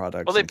paper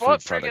products, Well, they and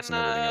bought food products and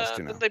everything else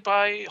too now. Didn't they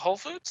buy Whole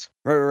Foods?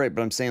 Right.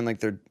 But I'm saying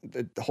like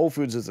Whole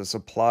Foods is a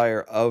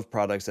supplier of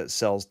products that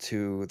sells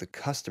to the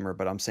customer,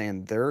 but I'm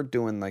saying they're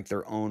doing like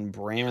their own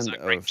brand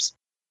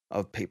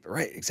of paper.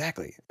 Right,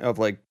 exactly. Of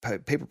like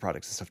paper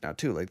products and stuff now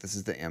too. Like this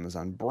is the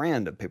Amazon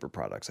brand of paper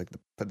products, like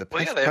the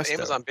Well, yeah, they have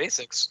Amazon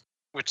Basics,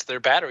 which their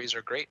batteries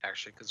are great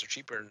actually because they're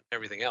cheaper than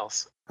everything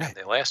else. Right. And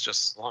they last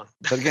just as long.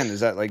 But again, is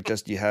that like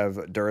just you have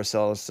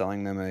Duracell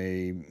selling them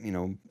a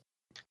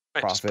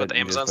Right, just profit put the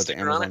and just Amazon put the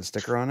sticker on Amazon it?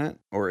 sticker on it,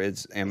 or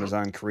is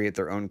Amazon create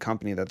their own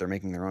company that they're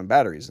making their own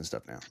batteries and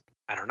stuff now?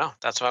 I don't know.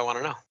 That's what I want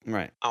to know.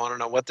 Right. I want to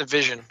know what the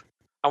vision.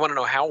 I want to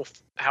know how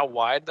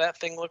wide that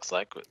thing looks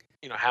like.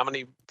 How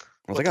many.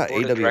 Well, they got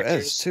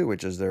AWS too,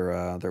 which is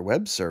their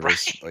web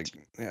service. Right.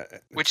 Like, yeah,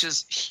 which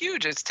is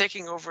huge. It's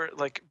taking over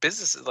like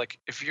businesses. Like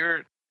if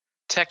you're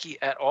techie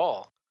at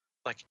all,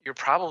 like you're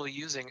probably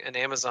using an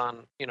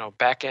Amazon,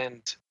 back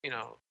end,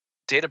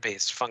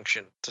 database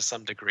function to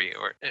some degree,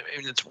 or I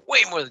mean, it's way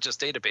more than just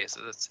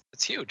databases.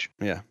 It's huge.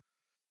 Yeah.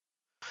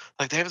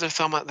 Like they have their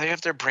thumb on, they have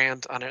their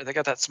brand on it. They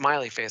got that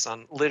smiley face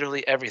on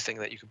literally everything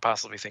that you could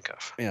possibly think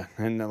of. Yeah,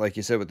 and like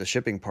you said with the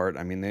shipping part,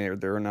 I mean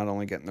they're not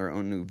only getting their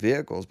own new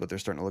vehicles, but they're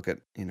starting to look at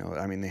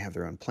I mean they have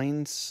their own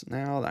planes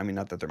now. I mean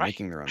not that they're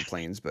making their own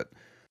planes, but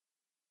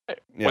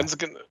yeah. When's it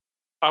gonna?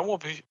 I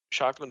won't be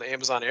shocked when the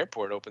Amazon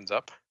airport opens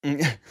up.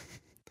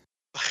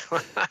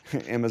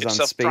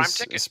 Amazon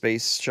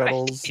space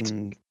shuttles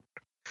and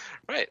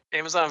right,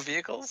 Amazon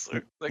vehicles.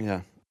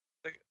 Yeah,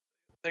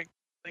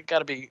 they got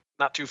to be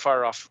not too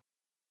far off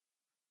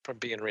from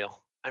being real.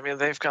 I mean,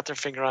 they've got their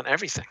finger on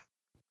everything.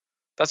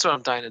 That's what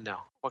I'm dying to know.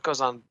 What goes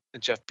on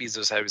in Jeff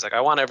Bezos' head? He's like,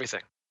 I want everything.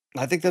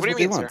 I think that's what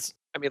he wants. Sir?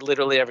 I mean,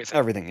 literally everything.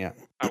 Everything, yeah.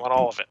 I want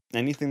all of it.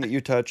 Anything that you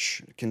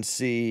touch, can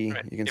see,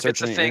 you can if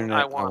search on the internet.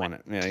 I want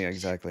it. Yeah,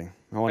 exactly.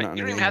 I want it on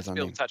You the don't even have to Amazon be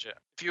able name. to touch it.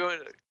 If you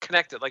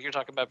connect it, like you're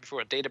talking about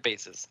before,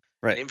 databases,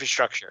 right, and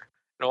infrastructure,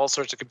 and all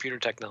sorts of computer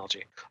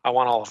technology, I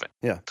want all of it.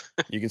 Yeah,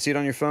 you can see it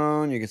on your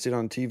phone. You can see it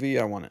on TV.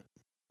 I want it.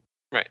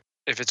 Right.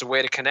 If it's a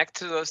way to connect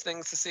to those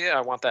things to see it,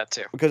 I want that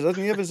too. Because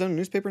doesn't he have his own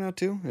newspaper now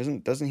too?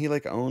 Doesn't he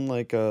like own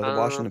like the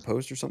Washington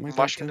Post or something like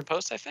Washington that?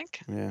 Post, I think.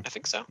 Yeah, I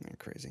think so. Yeah,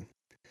 crazy.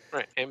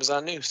 Right.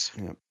 Amazon News.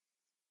 Yep.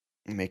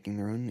 Making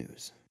their own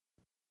news.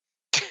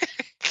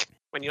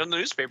 When you're in the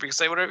newspaper, you can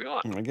say whatever you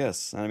want. I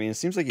guess. I mean, it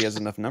seems like he has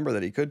enough number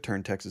that he could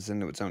turn Texas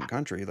into its own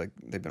country, like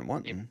they've been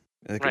wanting.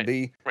 It could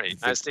be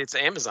United States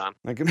of Amazon.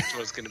 That could That's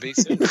what it's going to be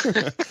soon.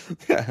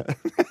 Yeah.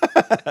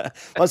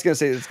 I was going to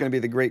say it's going to be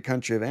the great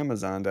country of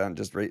Amazon down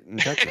just right in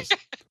Texas.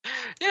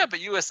 Yeah,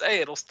 but USA,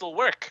 it'll still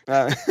work.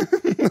 We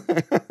can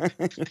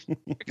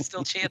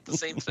still chant the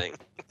same thing.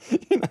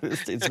 United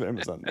States of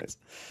Amazon, nice.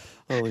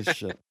 Holy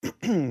shit.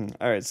 All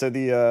right, so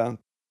the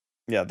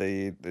Yeah,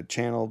 the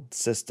channel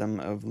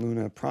system of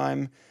Luna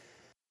Prime,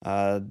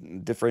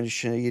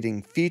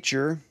 differentiating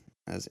feature,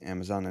 as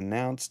Amazon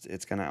announced,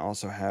 it's going to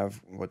also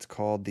have what's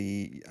called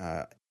the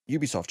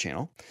Ubisoft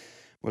channel,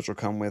 which will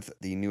come with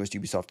the newest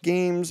Ubisoft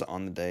games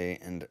on the day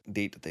and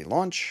date that they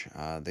launch.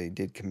 They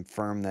did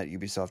confirm that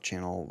Ubisoft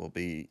channel will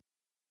be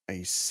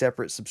a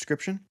separate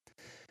subscription,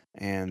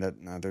 and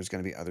that there's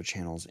going to be other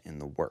channels in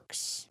the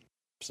works.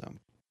 So,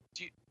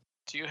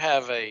 do you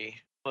have a?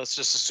 Let's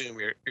just assume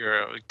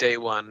you're a day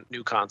one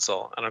new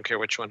console. I don't care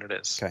which one it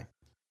is. okay.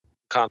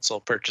 Console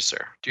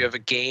purchaser. Do you have a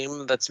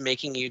game that's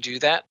making you do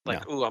that?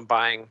 Like, ooh, I'm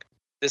buying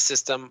this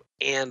system,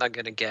 and I'm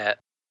gonna get,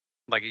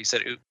 like you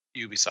said,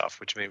 Ubisoft,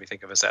 which made me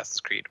think of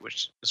Assassin's Creed,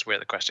 which is where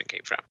the question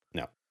came from.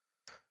 No.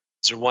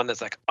 Is there one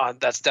that's like,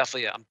 that's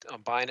definitely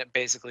I'm buying it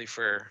basically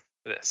for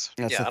this?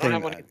 That's yeah, the I thing.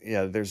 don't have one.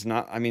 Yeah, there's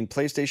not. I mean,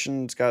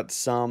 PlayStation's got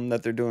some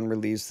that they're doing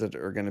release that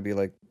are going to be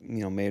like,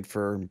 made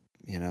for,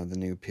 the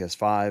new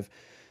PS5.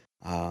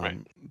 Right.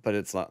 But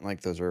it's not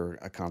like those are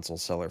a console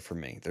seller for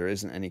me. There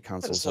isn't any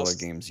console seller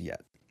games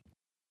yet.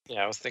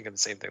 Yeah, I was thinking the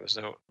same thing. There's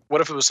no.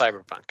 What if it was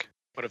Cyberpunk?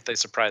 What if they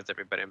surprised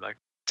everybody? I'm like,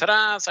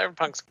 ta-da!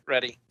 Cyberpunk's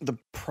ready. The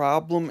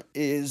problem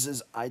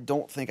is I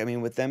don't think. I mean,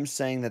 with them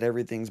saying that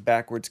everything's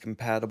backwards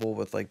compatible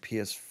with like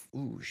PS.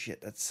 Ooh,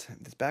 shit! It's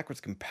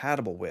backwards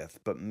compatible with,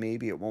 but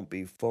maybe it won't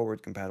be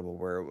forward compatible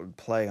where it would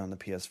play on the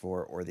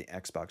PS4 or the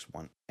Xbox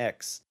One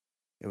X.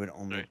 It would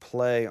only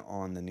play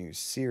on the new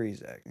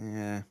Series X.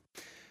 Yeah.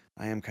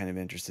 I am kind of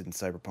interested in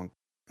Cyberpunk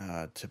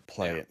to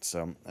play it,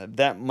 so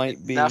that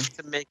might be enough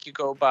to make you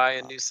go buy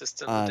a new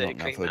system. I don't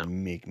know if it would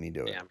make me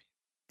do it.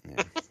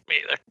 Yeah. Me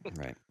either.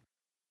 Right.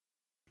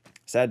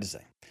 Sad to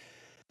say.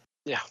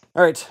 Yeah.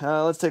 All right,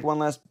 let's take one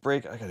last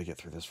break. I got to get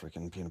through this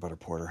freaking peanut butter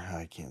porter.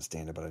 I can't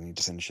stand it, but I need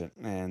to finish it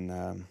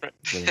and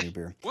get a new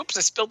beer. Whoops!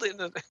 I spilled it in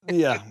the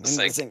yeah. in the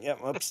sink. Yeah.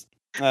 Whoops.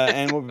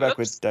 And we'll be back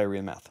with Diarrhea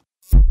and Math.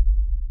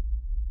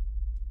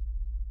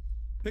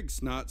 Pig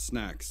snot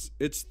snacks.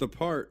 It's the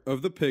part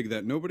of the pig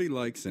that nobody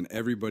likes and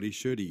everybody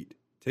should eat.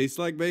 Tastes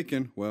like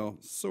bacon? Well,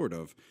 sort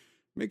of.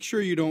 Make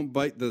sure you don't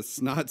bite the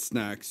snot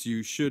snacks.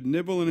 You should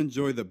nibble and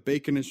enjoy the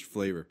baconish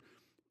flavor.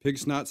 Pig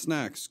snot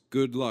snacks.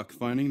 Good luck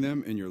finding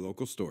them in your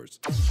local stores.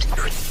 All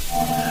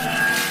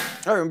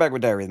right, I'm back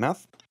with Diarrhea and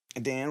Math.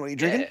 Dan, what are you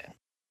drinking?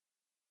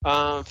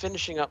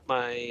 Finishing up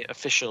my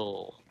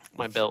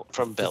belt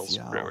from Bell's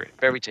Brewery.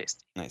 Very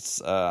tasty.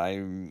 Nice.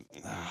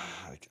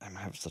 I'm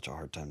having such a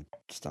hard time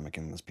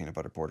stomaching this peanut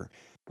butter porter.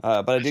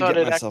 But I did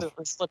get myself.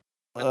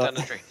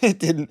 It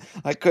didn't.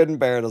 I couldn't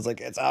bear it. I was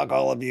like, it's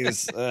alcohol abuse.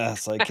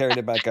 So I carried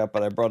it back up,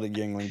 but I brought a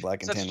Yingling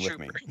Black and Tan with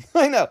me.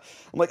 I know.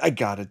 I'm like, I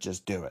gotta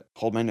just do it.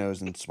 Hold my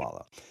nose and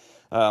swallow.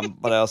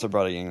 But I also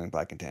brought a Yingling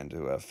Black and Tan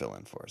to fill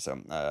in for. So,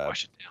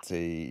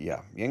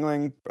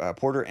 Yingling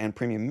Porter and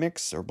Premium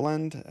Mix or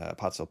Blend,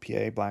 Potstill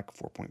PA Black,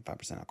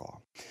 4.5%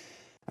 alcohol.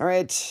 All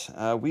right,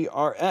 we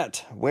are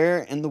at Where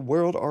in the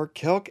World Are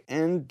Kelk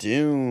and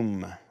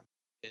Doom?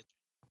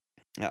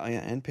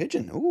 And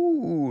Pigeon.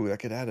 Ooh, I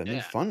could add a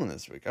new fun one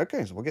this week.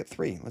 Okay, so we'll get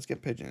 3. Let's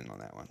get Pigeon in on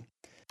that one.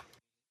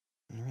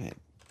 All right,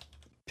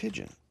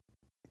 Pigeon.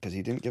 Because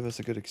he didn't give us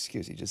a good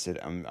excuse. He just said,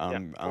 oh,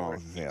 God.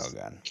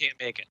 Can't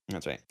make it.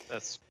 That's right.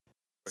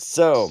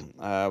 So,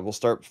 we'll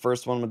start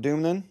first one with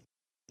Doom then.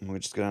 We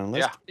just go down the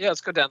list? Yeah,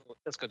 let's go down the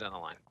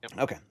line. Yep.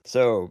 Okay,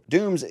 so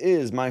Doom's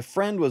is, my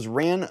friend was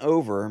ran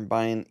over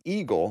by an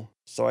eagle,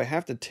 so I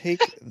have to take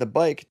the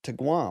bike to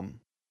Guam.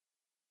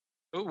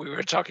 Ooh, we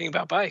were talking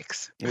about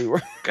bikes. We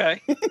were.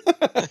 Okay.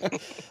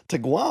 To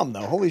Guam,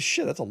 though. Holy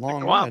shit, that's a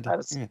long ride.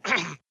 Yeah,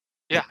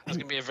 it's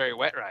going to be a very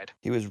wet ride.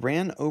 He was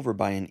ran over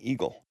by an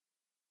eagle.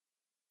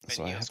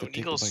 So an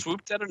eagle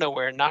swooped out of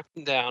nowhere, knocked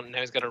him down, and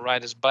now he's going to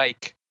ride his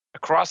bike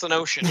across an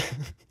ocean.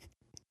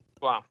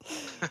 Wow.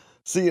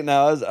 See,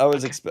 now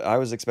I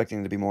was expecting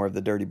it to be more of the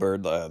Dirty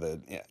Bird,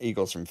 the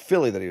Eagles from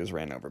Philly that he was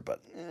ran over,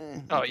 but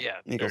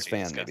Eagles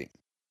fan maybe.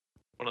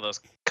 One of those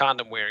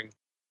condom-wearing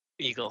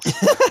Eagles.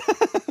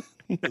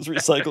 Those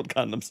recycled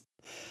condoms.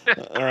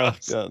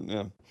 God,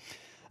 yeah.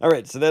 All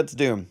right, so that's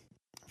Doom.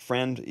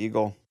 Friend,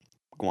 Eagle,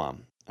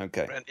 Guam.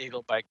 Okay. Friend,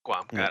 Eagle, bike,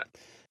 Guam. Got it.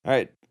 All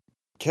right,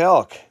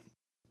 Kelk.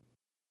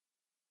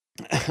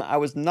 I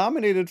was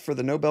nominated for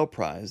the Nobel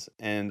Prize,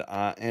 and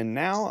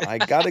now I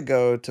gotta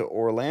go to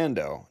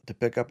Orlando to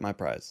pick up my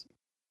prize.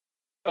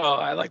 Oh,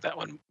 I like that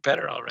one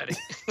better already.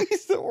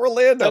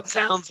 Orlando. That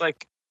sounds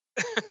like.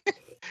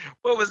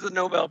 What was the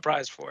Nobel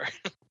Prize for?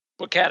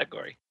 What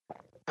category?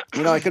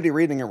 I could be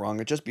reading it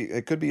wrong.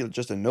 It could be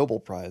just a Nobel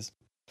Prize.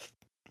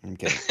 I'm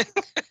kidding.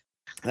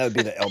 That would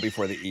be the L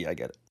before the E. I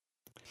get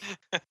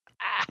it.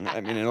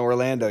 I mean, in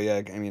Orlando,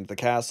 the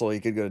castle. He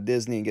could go to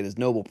Disney and get his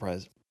Nobel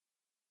Prize.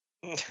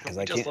 Because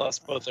I just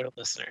lost both our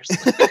listeners. They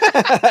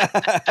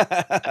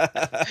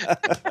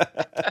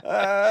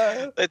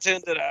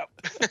turned it up.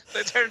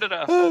 They turned it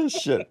off. Oh,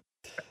 shit.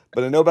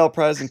 But a Nobel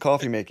Prize in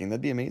coffee making,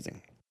 that'd be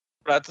amazing.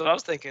 That's what I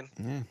was thinking.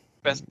 Yeah.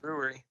 Best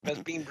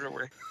bean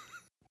brewery.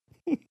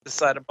 This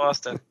side of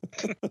Boston.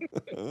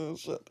 Oh,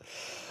 shit.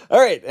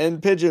 All right,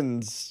 and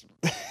Pigeon's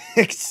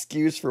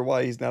excuse for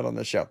why he's not on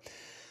the show.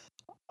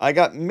 I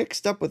got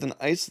mixed up with an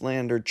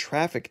Icelander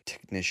traffic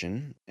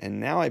technician, and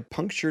now I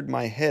punctured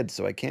my head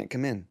so I can't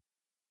come in.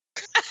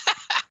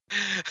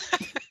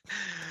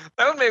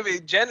 That one made me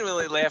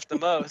genuinely laugh the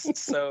most.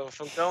 So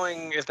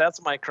if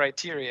that's my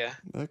criteria,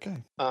 Okay.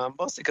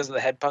 mostly because of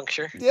the head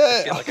puncture.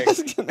 Yeah. I feel like I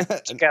can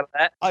check out of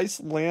that.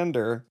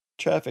 Icelander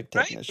traffic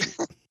Right? technician.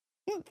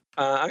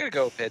 I'm gonna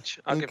go with Pitch.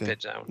 I'll give Okay.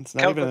 Pitch that one. It's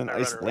not even Kelk was an my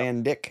runner-up.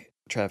 Icelandic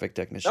traffic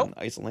technician.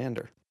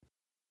 Icelander.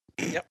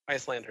 Yep,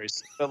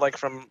 Icelanders. They're like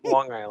from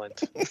Long Island.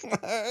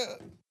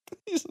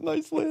 He's an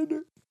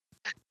Icelander.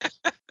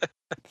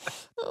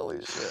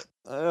 Holy shit.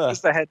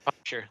 Just the head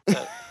puncture.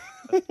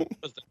 That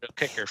was the real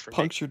kicker for me.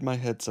 Punctured my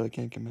head so I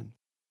can't come in.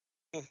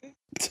 Mhm.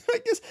 I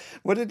guess,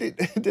 what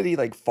did he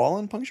like fall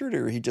and punctured,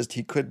 or he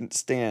couldn't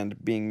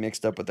stand being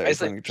mixed up with the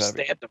Icelandic Icelanders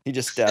traffic? stabbed him. He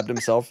just stabbed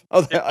himself.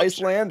 Oh, the Yeah, punctured.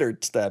 Icelander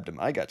stabbed him.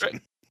 I got you.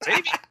 Right.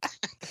 Maybe.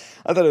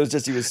 I thought it was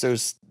just he was so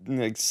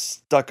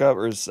stuck up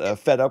or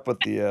fed up with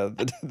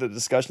the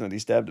discussion that he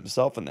stabbed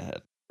himself in the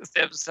head.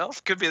 Stab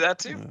himself? Could be that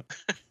too.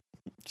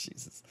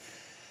 Jesus.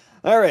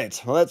 All right.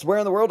 Well, that's Where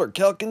in the World are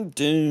Kelk and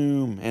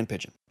Doom and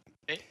Pigeon.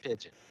 Hey,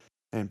 Pigeon.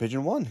 And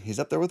Pigeon won. He's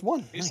up there with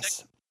one. He's Nice.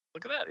 second.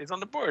 Look at that. He's on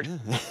the board.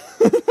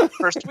 Yeah.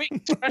 First week.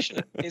 He's crushing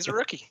it. He's a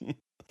rookie.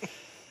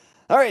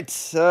 All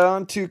right.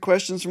 On to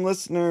questions from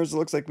listeners. It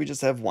looks like we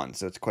just have one.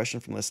 So it's a question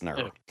from listener.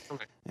 Oh,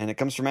 okay. And it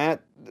comes from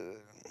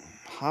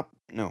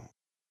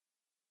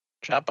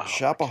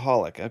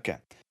Shopaholic. Okay.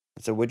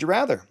 It's a would you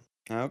rather.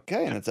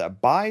 Okay. And it's a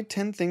buy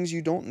 10 things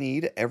you don't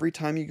need every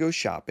time you go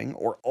shopping,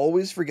 or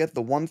always forget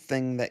the one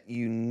thing that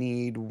you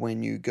need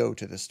when you go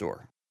to the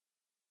store.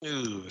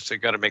 Ooh, so you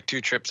got to make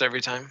 2 trips every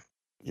time?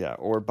 Yeah.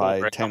 Or buy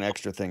right. 10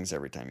 extra things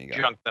every time you go.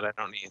 Junk that I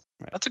don't need.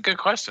 Right. That's a good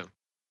question.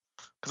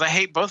 Because I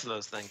hate both of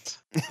those things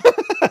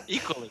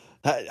equally.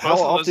 How Both of those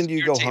often do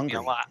you go irritate me hungry?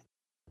 A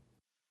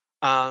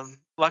lot.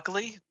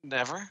 Luckily,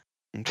 never.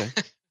 Okay.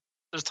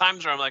 There's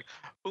times where I'm like,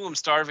 ooh, I'm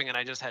starving and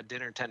I just had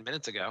dinner 10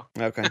 minutes ago.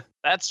 Okay.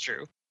 That's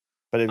true.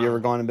 But have you ever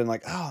gone and been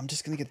like, oh, I'm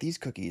just going to get these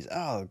cookies.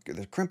 Oh,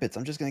 the crimpets.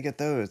 I'm just going to get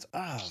those.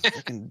 Oh,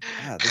 freaking,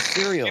 the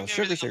cereal, Give me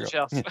sugar everything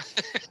on the cereal. shelf.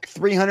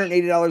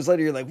 $380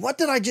 later, you're like, what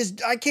did I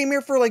came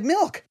here for like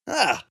milk.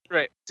 Ah.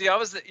 Right. See,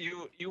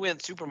 you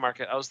went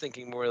supermarket. I was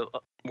thinking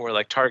more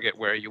like Target,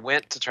 where you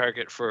went to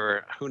Target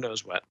for who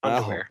knows what,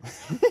 underwear.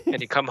 And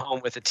you come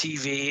home with a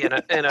TV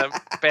and a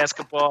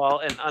basketball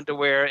and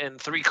underwear and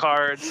 3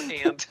 cards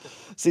and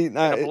See, a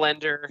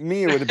blender.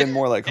 Me, it would have been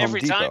more like Home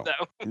Every Depot. time,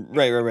 though.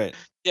 Right.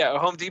 Yeah,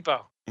 Home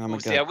Depot. Oh my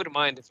See, God. I wouldn't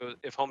mind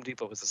if Home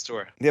Depot was a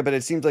store. Yeah, but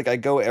it seems like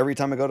every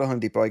time I go to Home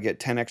Depot, I get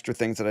 10 extra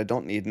things that I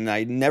don't need, and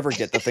I never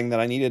get the thing that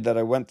I needed that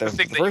I went there The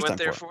thing the that you first went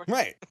time there for. for?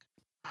 Right.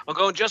 I'm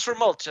going just for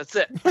mulch. That's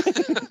it.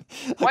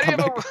 Why do you have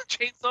a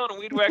chainsaw and a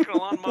weed whacker and a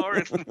lawnmower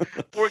and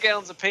 4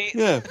 gallons of paint?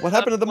 Yeah, what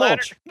happened to the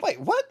Bladder? mulch? Wait,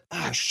 what?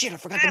 Oh, shit, I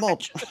forgot the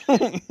mulch.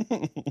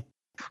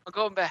 I'm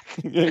going back.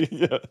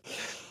 Yeah.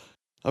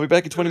 I'll be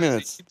back in 20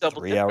 minutes. You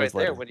double 3 dip hours right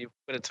later. there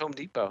when it's Home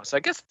Depot. So I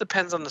guess it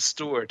depends on the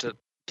store to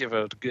give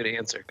a good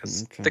answer,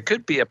 because Okay. that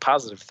could be a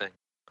positive thing.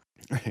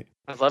 Right.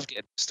 I love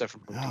getting stuff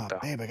from Home Oh, Depot.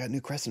 babe, I got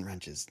new crescent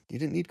wrenches. You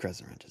didn't need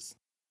crescent wrenches.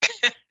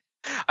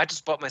 I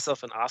just bought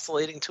myself an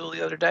oscillating tool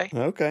the other day.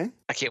 Okay.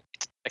 I can't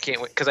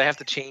wait because I have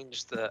to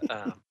change the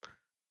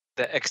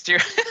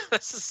exterior.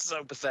 This is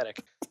so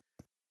pathetic.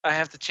 I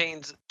have to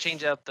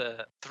change out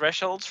the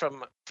thresholds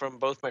from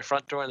both my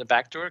front door and the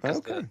back door, because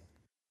Okay.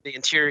 the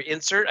interior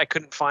insert, I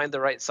couldn't find the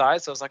right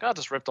size, so I was like, I'll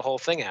just rip the whole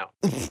thing out.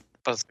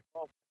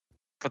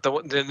 But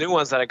the new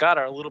ones that I got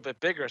are a little bit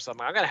bigger, so I'm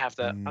gonna have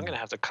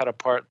to cut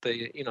apart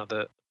the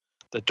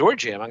door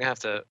jamb. I'm gonna have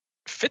to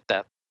fit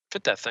that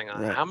thing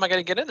on. Right. How am I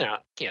gonna get in there? I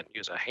can't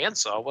use a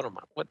handsaw.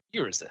 What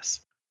year is this?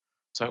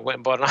 So I went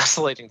and bought an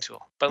oscillating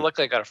tool. But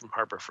luckily I got it from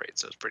Harbor Freight,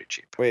 so it's pretty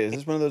cheap. Wait, is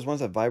this one of those ones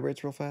that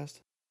vibrates real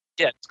fast?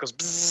 Yeah, it goes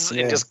bzzz,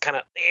 Yeah. and just kind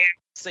of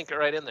sink it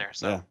right in there.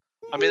 So Yeah.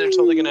 I'm either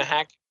totally gonna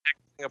hack the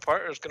thing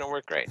apart, or it's gonna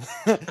work great.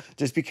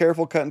 Just be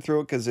careful cutting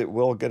through it, because it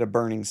will get a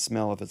burning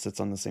smell if it sits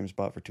on the same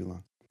spot for too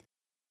long.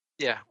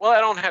 Yeah, well, I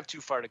don't have too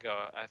far to go.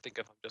 I think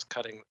if I'm just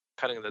cutting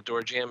the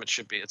door jamb, it's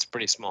a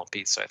pretty small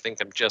piece. So I think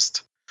I'm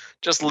just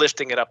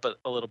lifting it up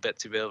a little bit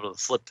to be able to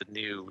slip the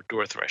new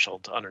door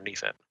threshold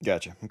underneath it.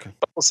 Gotcha. Okay.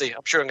 But we'll see.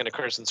 I'm sure I'm going to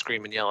curse and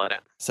scream and yell at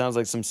it. Sounds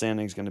like some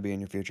sanding's going to be in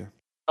your future.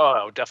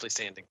 Oh, definitely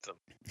sanding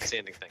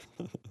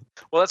thing.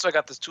 Well, that's why I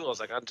got this tool. I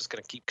was like, I'm just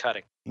going to keep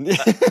cutting.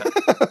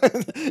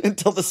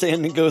 Until the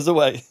sanding goes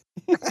away.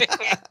 Damn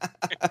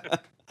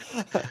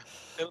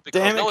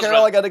it, No one's Carol, I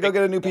really- got to go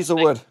get a new piece of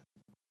wood.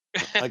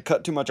 I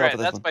cut too much off Right, of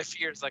this that's one. my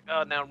fear. It's like,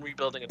 oh, now I'm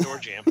rebuilding a door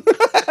jamb.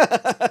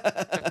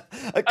 I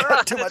I don't know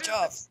cut too how to much do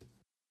off.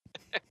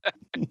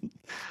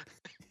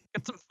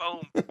 Get some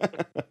foam.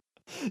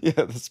 Yeah,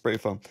 the spray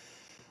foam.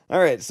 All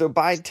right, so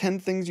buy 10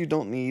 things you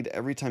don't need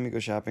every time you go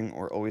shopping,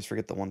 or always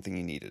forget the one thing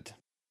you needed.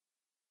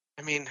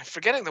 I mean,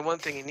 forgetting the one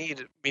thing you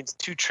need means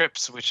 2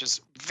 trips, which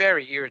is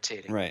very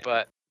irritating. Right.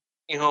 But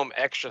home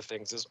extra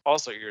things is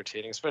also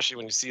irritating, especially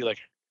when you see like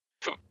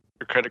your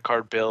credit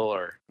card bill,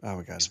 or Oh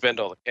my god. spend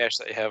all the cash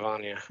that you have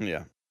on you.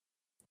 Yeah.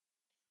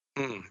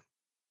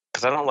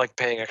 Because I don't like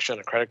paying extra on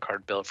a credit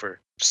card bill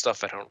for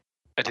stuff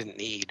I I didn't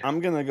need. I'm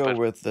gonna go But-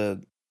 with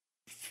the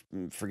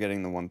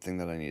forgetting the one thing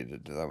that I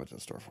needed that I went to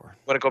the store for.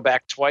 Want to go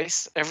back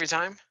twice every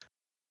time?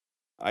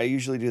 I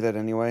usually do that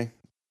anyway,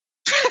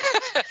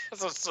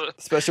 So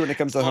especially when it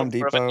comes to It's Home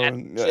more of an Depot.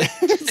 And,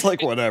 it's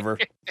like whatever.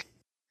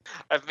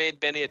 I've made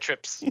many a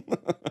trips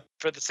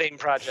for the same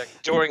project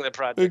during the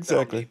project. at Home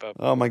Exactly. Depot.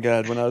 Oh my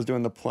god, when I was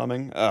doing the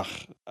plumbing, I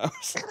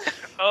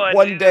Oh,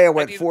 one day I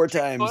went needed 4 a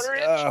times. 3/4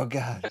 inch. Oh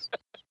god.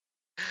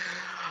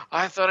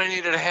 I thought I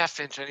needed a 1/2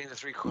 inch. I need a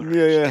 3/4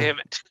 Yeah, inch. yeah. Damn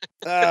it.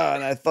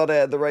 And I thought I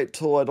had the right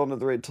tool. I don't have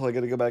the right tool. I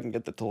got to go back and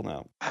get the tool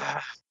now.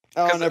 Oh,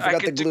 'Cause and I I forgot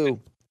the could do- glue.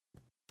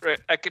 Right,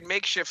 I could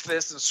makeshift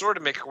this and sort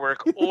of make it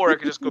work, or I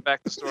could just go back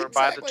to the store and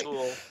buy the Exactly.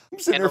 tool. I'm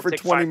sitting and there it'll for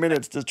take 20 5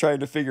 minutes just trying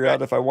to figure Right.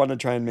 out if I want to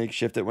try and make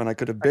shift it when I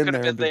could have I been could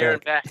there have and been there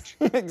and back.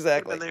 back.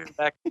 Exactly. Been there and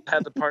back.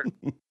 Had the part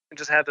and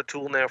just had the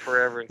tool now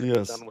forever and could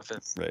Yes. be done with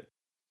this. Right.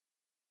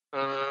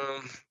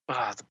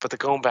 But the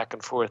going back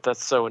and forth,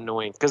 that's so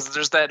annoying because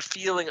there's that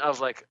feeling of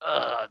like,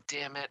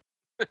 damn it.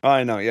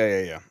 I know.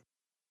 Yeah.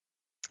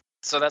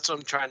 So that's what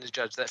I'm trying to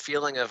judge. That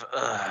feeling of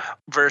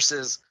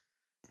versus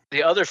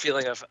the other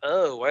feeling of,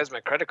 oh, why does my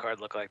credit card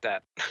look like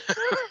that?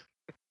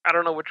 I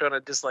don't know which one I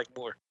dislike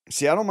more.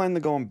 See, I don't mind the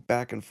going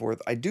back and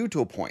forth. I do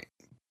to a point.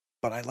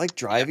 But I like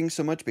driving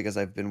so much because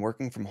I've been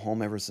working from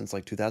home ever since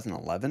like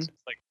 2011. Like,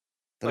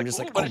 That I'm like, just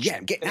ooh, like, what oh a yeah, shit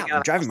I'm getting thing out. out I'm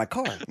of driving my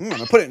car. I'm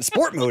gonna put it in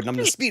sport mode and I'm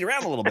gonna speed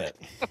around a little bit.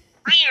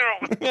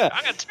 Yeah.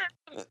 I'm gonna turn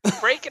the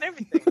brake and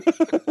everything.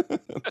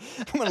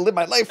 I'm gonna live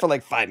my life for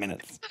like 5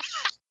 minutes.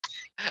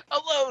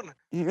 Alone.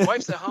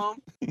 Wife's at home,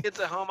 kids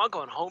at home. I'm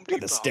going home. Yeah,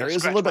 the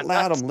stereo's a little bit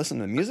loud. I'm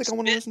listening to music I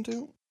want to listen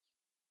to.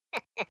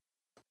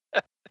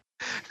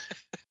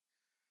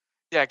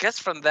 Yeah, I guess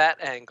from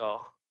that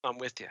angle, I'm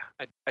with you.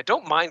 I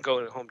don't mind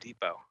going to Home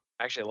Depot.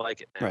 I actually like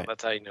it now. Right.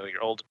 That's how you know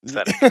you're old and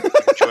pathetic. You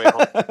enjoy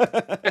home.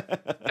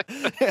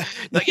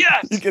 Like,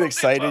 yes, You get Home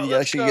excited. Depot, You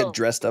let's actually go. get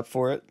dressed up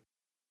for it.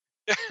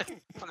 I'm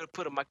gonna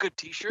put on my good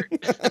T-shirt.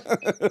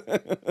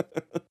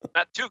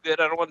 Not too good.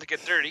 I don't want it to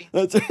get dirty.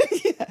 That's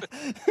yeah,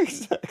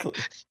 exactly.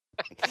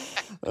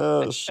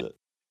 Oh shit.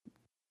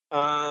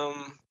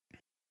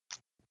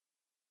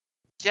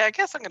 Yeah, I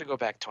guess I'm gonna go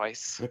back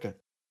twice. Okay.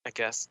 I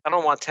guess I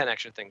don't want 10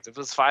 extra things. If it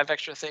was 5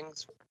 extra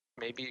things,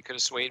 maybe you could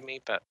have swayed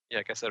me. But yeah,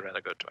 I guess I'd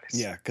rather go twice.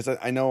 Yeah, because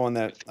I know on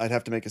that I'd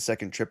have to make a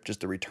second trip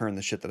just to return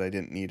the shit that I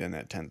didn't need in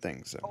that 10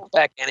 things. So. Go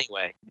back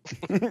anyway.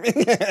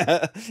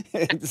 Yeah,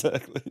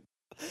 exactly.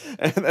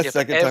 And that Yeah, but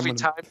second every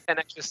time. time 10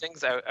 extra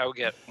things, I would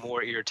get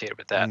more irritated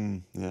with that.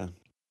 Yeah.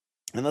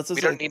 Unless We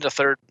it's don't like, need a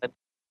third.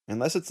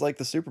 unless it's like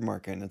the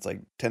supermarket and it's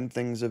like 10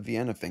 things of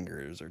Vienna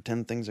fingers or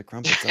 10 things of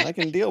crumpets, and I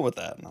can deal with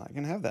that. And I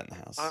can have that in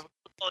the house.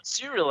 Well, it's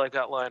cereal I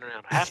got lying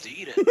around. I have to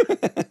eat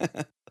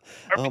it.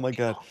 Oh my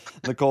god,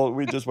 Nicole,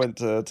 we just went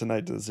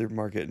tonight to the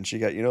supermarket and she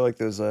got like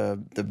those the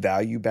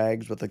value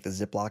bags with like the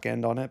Ziploc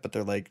end on it, but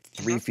they're like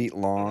 3 feet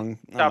long.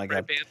 Oh my Top god.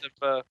 red band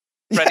of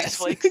Freddy's Yes,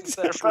 Flakes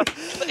instead of exactly.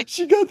 Freddy's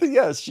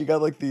Flakes. She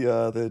got like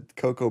the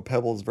Cocoa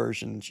Pebbles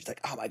version. She's like,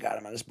 oh my god,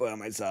 I'm gonna spoil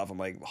myself. I'm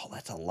like, well,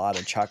 that's a lot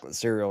of chocolate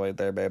cereal right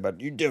there, babe. But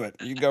you do it.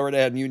 You go right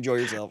ahead and you enjoy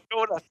yourself.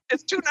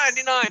 It's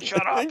 $2.99.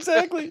 Shut up.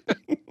 Exactly.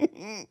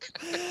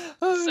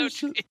 Oh, So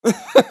shit. cheap.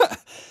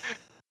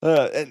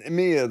 And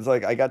me, it's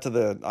like I got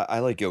to I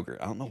like yogurt.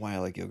 I don't know why I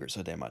like yogurt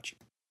so damn much.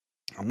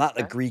 I'm not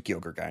a Okay. Greek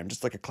yogurt guy. I'm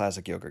just like a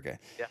classic yogurt guy.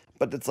 Yeah.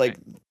 But it's like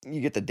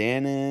you get the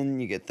Dannon,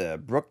 you get the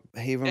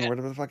Brookhaven, Yeah,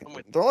 whatever the fuck. I'm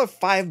with They're all at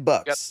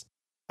 $5.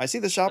 I see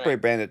the ShopRite Right.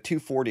 brand at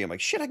 $2.40. I'm like,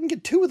 shit, I can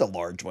get 2 of the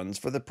large ones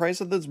for the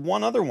price of this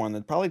one other one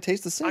that probably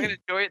tastes the I'm same. gonna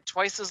enjoy it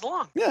twice as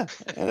long. Yeah,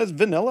 and it's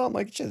vanilla. I'm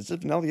like, shit, it's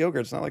just vanilla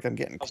yogurt. It's not like I'm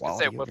getting I was gonna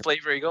quality say, what yogurt.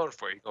 flavor are you going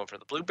for? Are you going for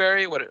the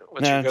blueberry? What's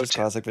Nah, your just go-to?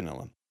 classic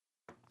vanilla.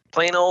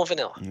 Plain old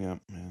vanilla. Yeah.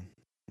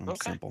 I'm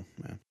Okay. simple.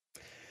 Yeah.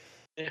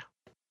 Yeah.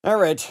 All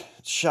right,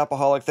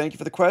 Shopaholic. Thank you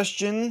for the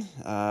question.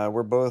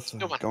 We're both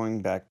Good one.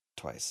 going back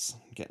twice,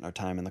 getting our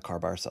time in the car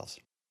by ourselves.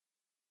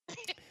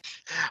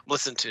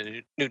 Listen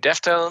to new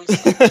Deftones.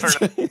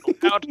 Turn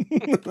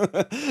it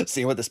loud.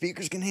 Seeing what the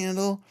speakers can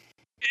handle.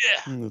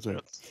 Yeah. That's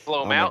right. Blow Oh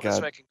them my out God.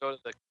 so I can go to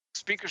the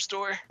speaker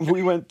store.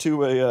 We went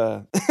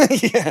to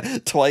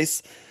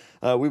twice.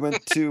 We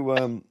went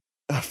to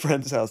a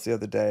friend's house the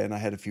other day, and I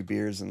had a few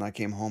beers, and I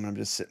came home, and I'm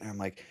just sitting there. I'm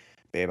like,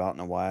 babe, I don't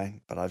know why,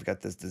 but I've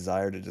got this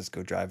desire to just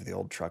go drive the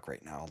old truck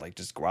right now, like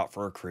just go out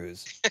for a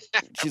cruise.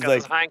 She's Got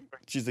like, this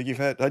hankering. she's like,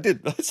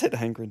 I said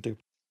hankering too.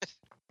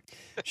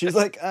 She's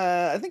like,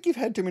 I think you've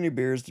had too many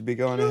beers to be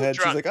going You're ahead.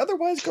 She's drunk. like,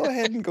 otherwise, go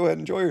ahead and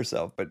enjoy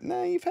yourself. But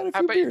no, you've had a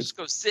How few about you beers. just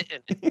go sit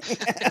in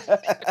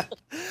it?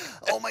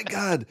 Oh my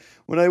God.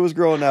 When I was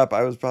growing up,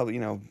 I was probably,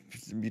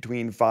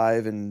 between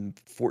 5 and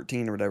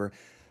 14 or whatever.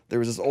 There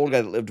was this old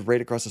guy that lived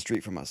right across the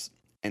street from us.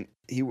 And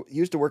he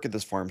used to work at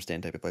this farm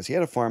stand type of place. He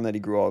had a farm that he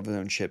grew all of his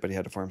own shit, but he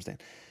had a farm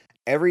stand.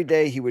 Every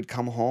day he would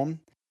come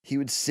home, he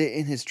would sit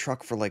in his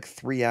truck for like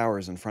 3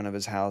 hours in front of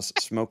his house,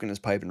 smoking his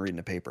pipe and reading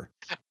the paper.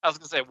 I was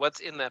gonna say,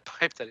 what's in that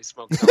pipe that he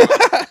smokes?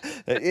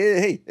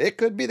 Hey, it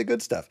could be the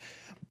good stuff.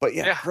 But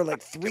yeah, Yeah. for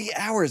like 3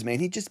 hours, man,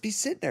 he'd just be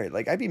sitting there.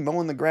 Like I'd be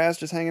mowing the grass,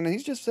 just hanging out.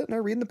 He's just sitting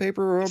there reading the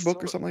paper or a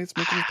book or something like that,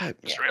 smoking his pipe.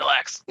 Just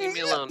relax. Leave me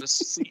alone. This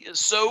seat is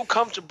so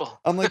comfortable.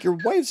 I'm like, your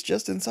wife's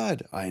just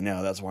inside. I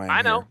know, that's why I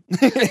I'm know.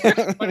 here.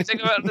 What do you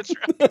think about the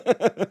truck?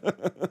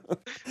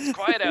 It's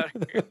quiet out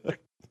here.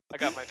 I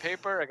got my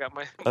paper. I got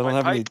my. I don't my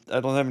have pipe. any. I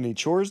don't have any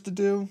chores to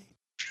do.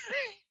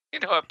 You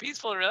know how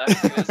peaceful and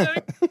relaxing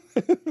it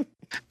is.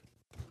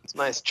 It's a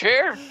nice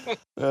chair.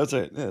 That's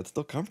right. Yeah, it's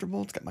still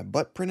comfortable. It's got my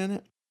butt print in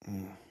it.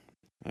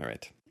 All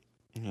right.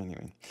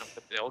 Anyway,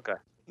 The old guy.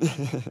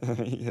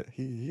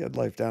 he had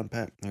life down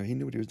pat. Or he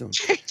knew what he was doing.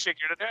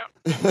 Figured it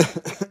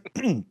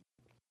out.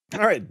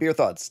 All right, beer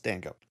thoughts.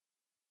 Dan, go.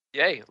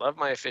 Yay! Love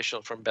my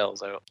official from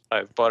Bell's.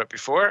 I've bought it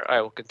before.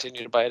 I will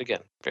continue to buy it again.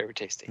 Very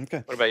tasty.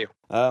 Okay. What about you?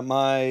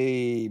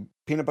 My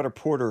peanut butter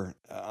porter.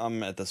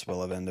 I'm at the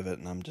swell of end of it,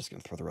 and I'm just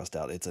gonna throw the rest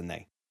out. It's a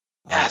nay.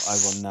 Yes! I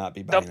will not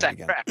be buying Dump it that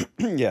again. crap.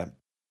 Yeah.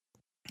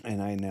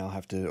 And I now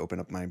have to open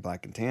up my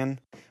black and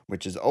tan,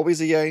 which is always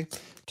a yay,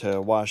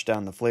 to wash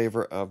down the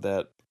flavor of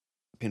that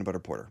peanut butter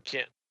porter.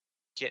 Can't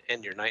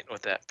end your night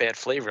with that bad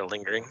flavor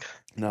lingering.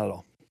 Not at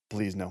all.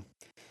 Please, no.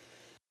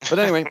 But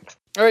anyway,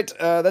 all right,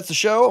 that's the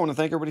show. I want to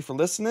thank everybody for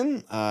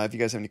listening. If you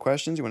guys have any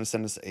questions, you want to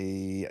send us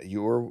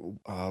your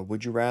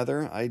would you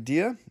rather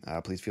idea,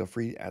 please feel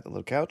free at the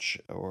Little Couch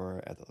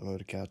or at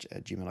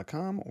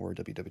theloadedcouch@gmail.com or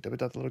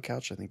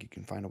www.theloadedcouch. I think you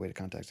can find a way to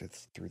contact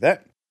us through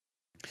that.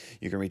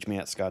 You can reach me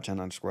at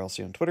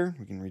Scotchen_LC on Twitter.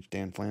 You can reach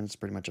Dan Flans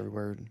pretty much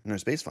everywhere. No,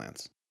 Space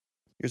Flans.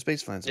 You're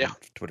Space Flans on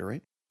Twitter,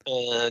 right?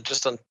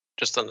 Just on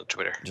the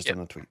Twitter. Just on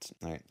the tweets.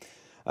 All right.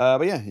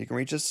 But yeah, you can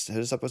reach us, hit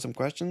us up with some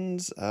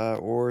questions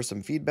or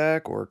some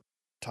feedback or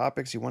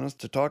topics you want us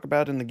to talk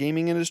about in the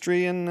gaming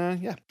industry. And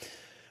yeah,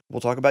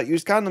 we'll talk about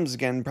used condoms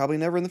again, probably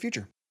never in the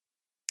future.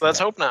 Let's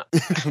hope not.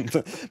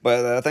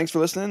 But thanks for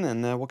listening,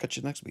 and we'll catch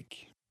you next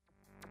week.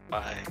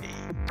 Bye.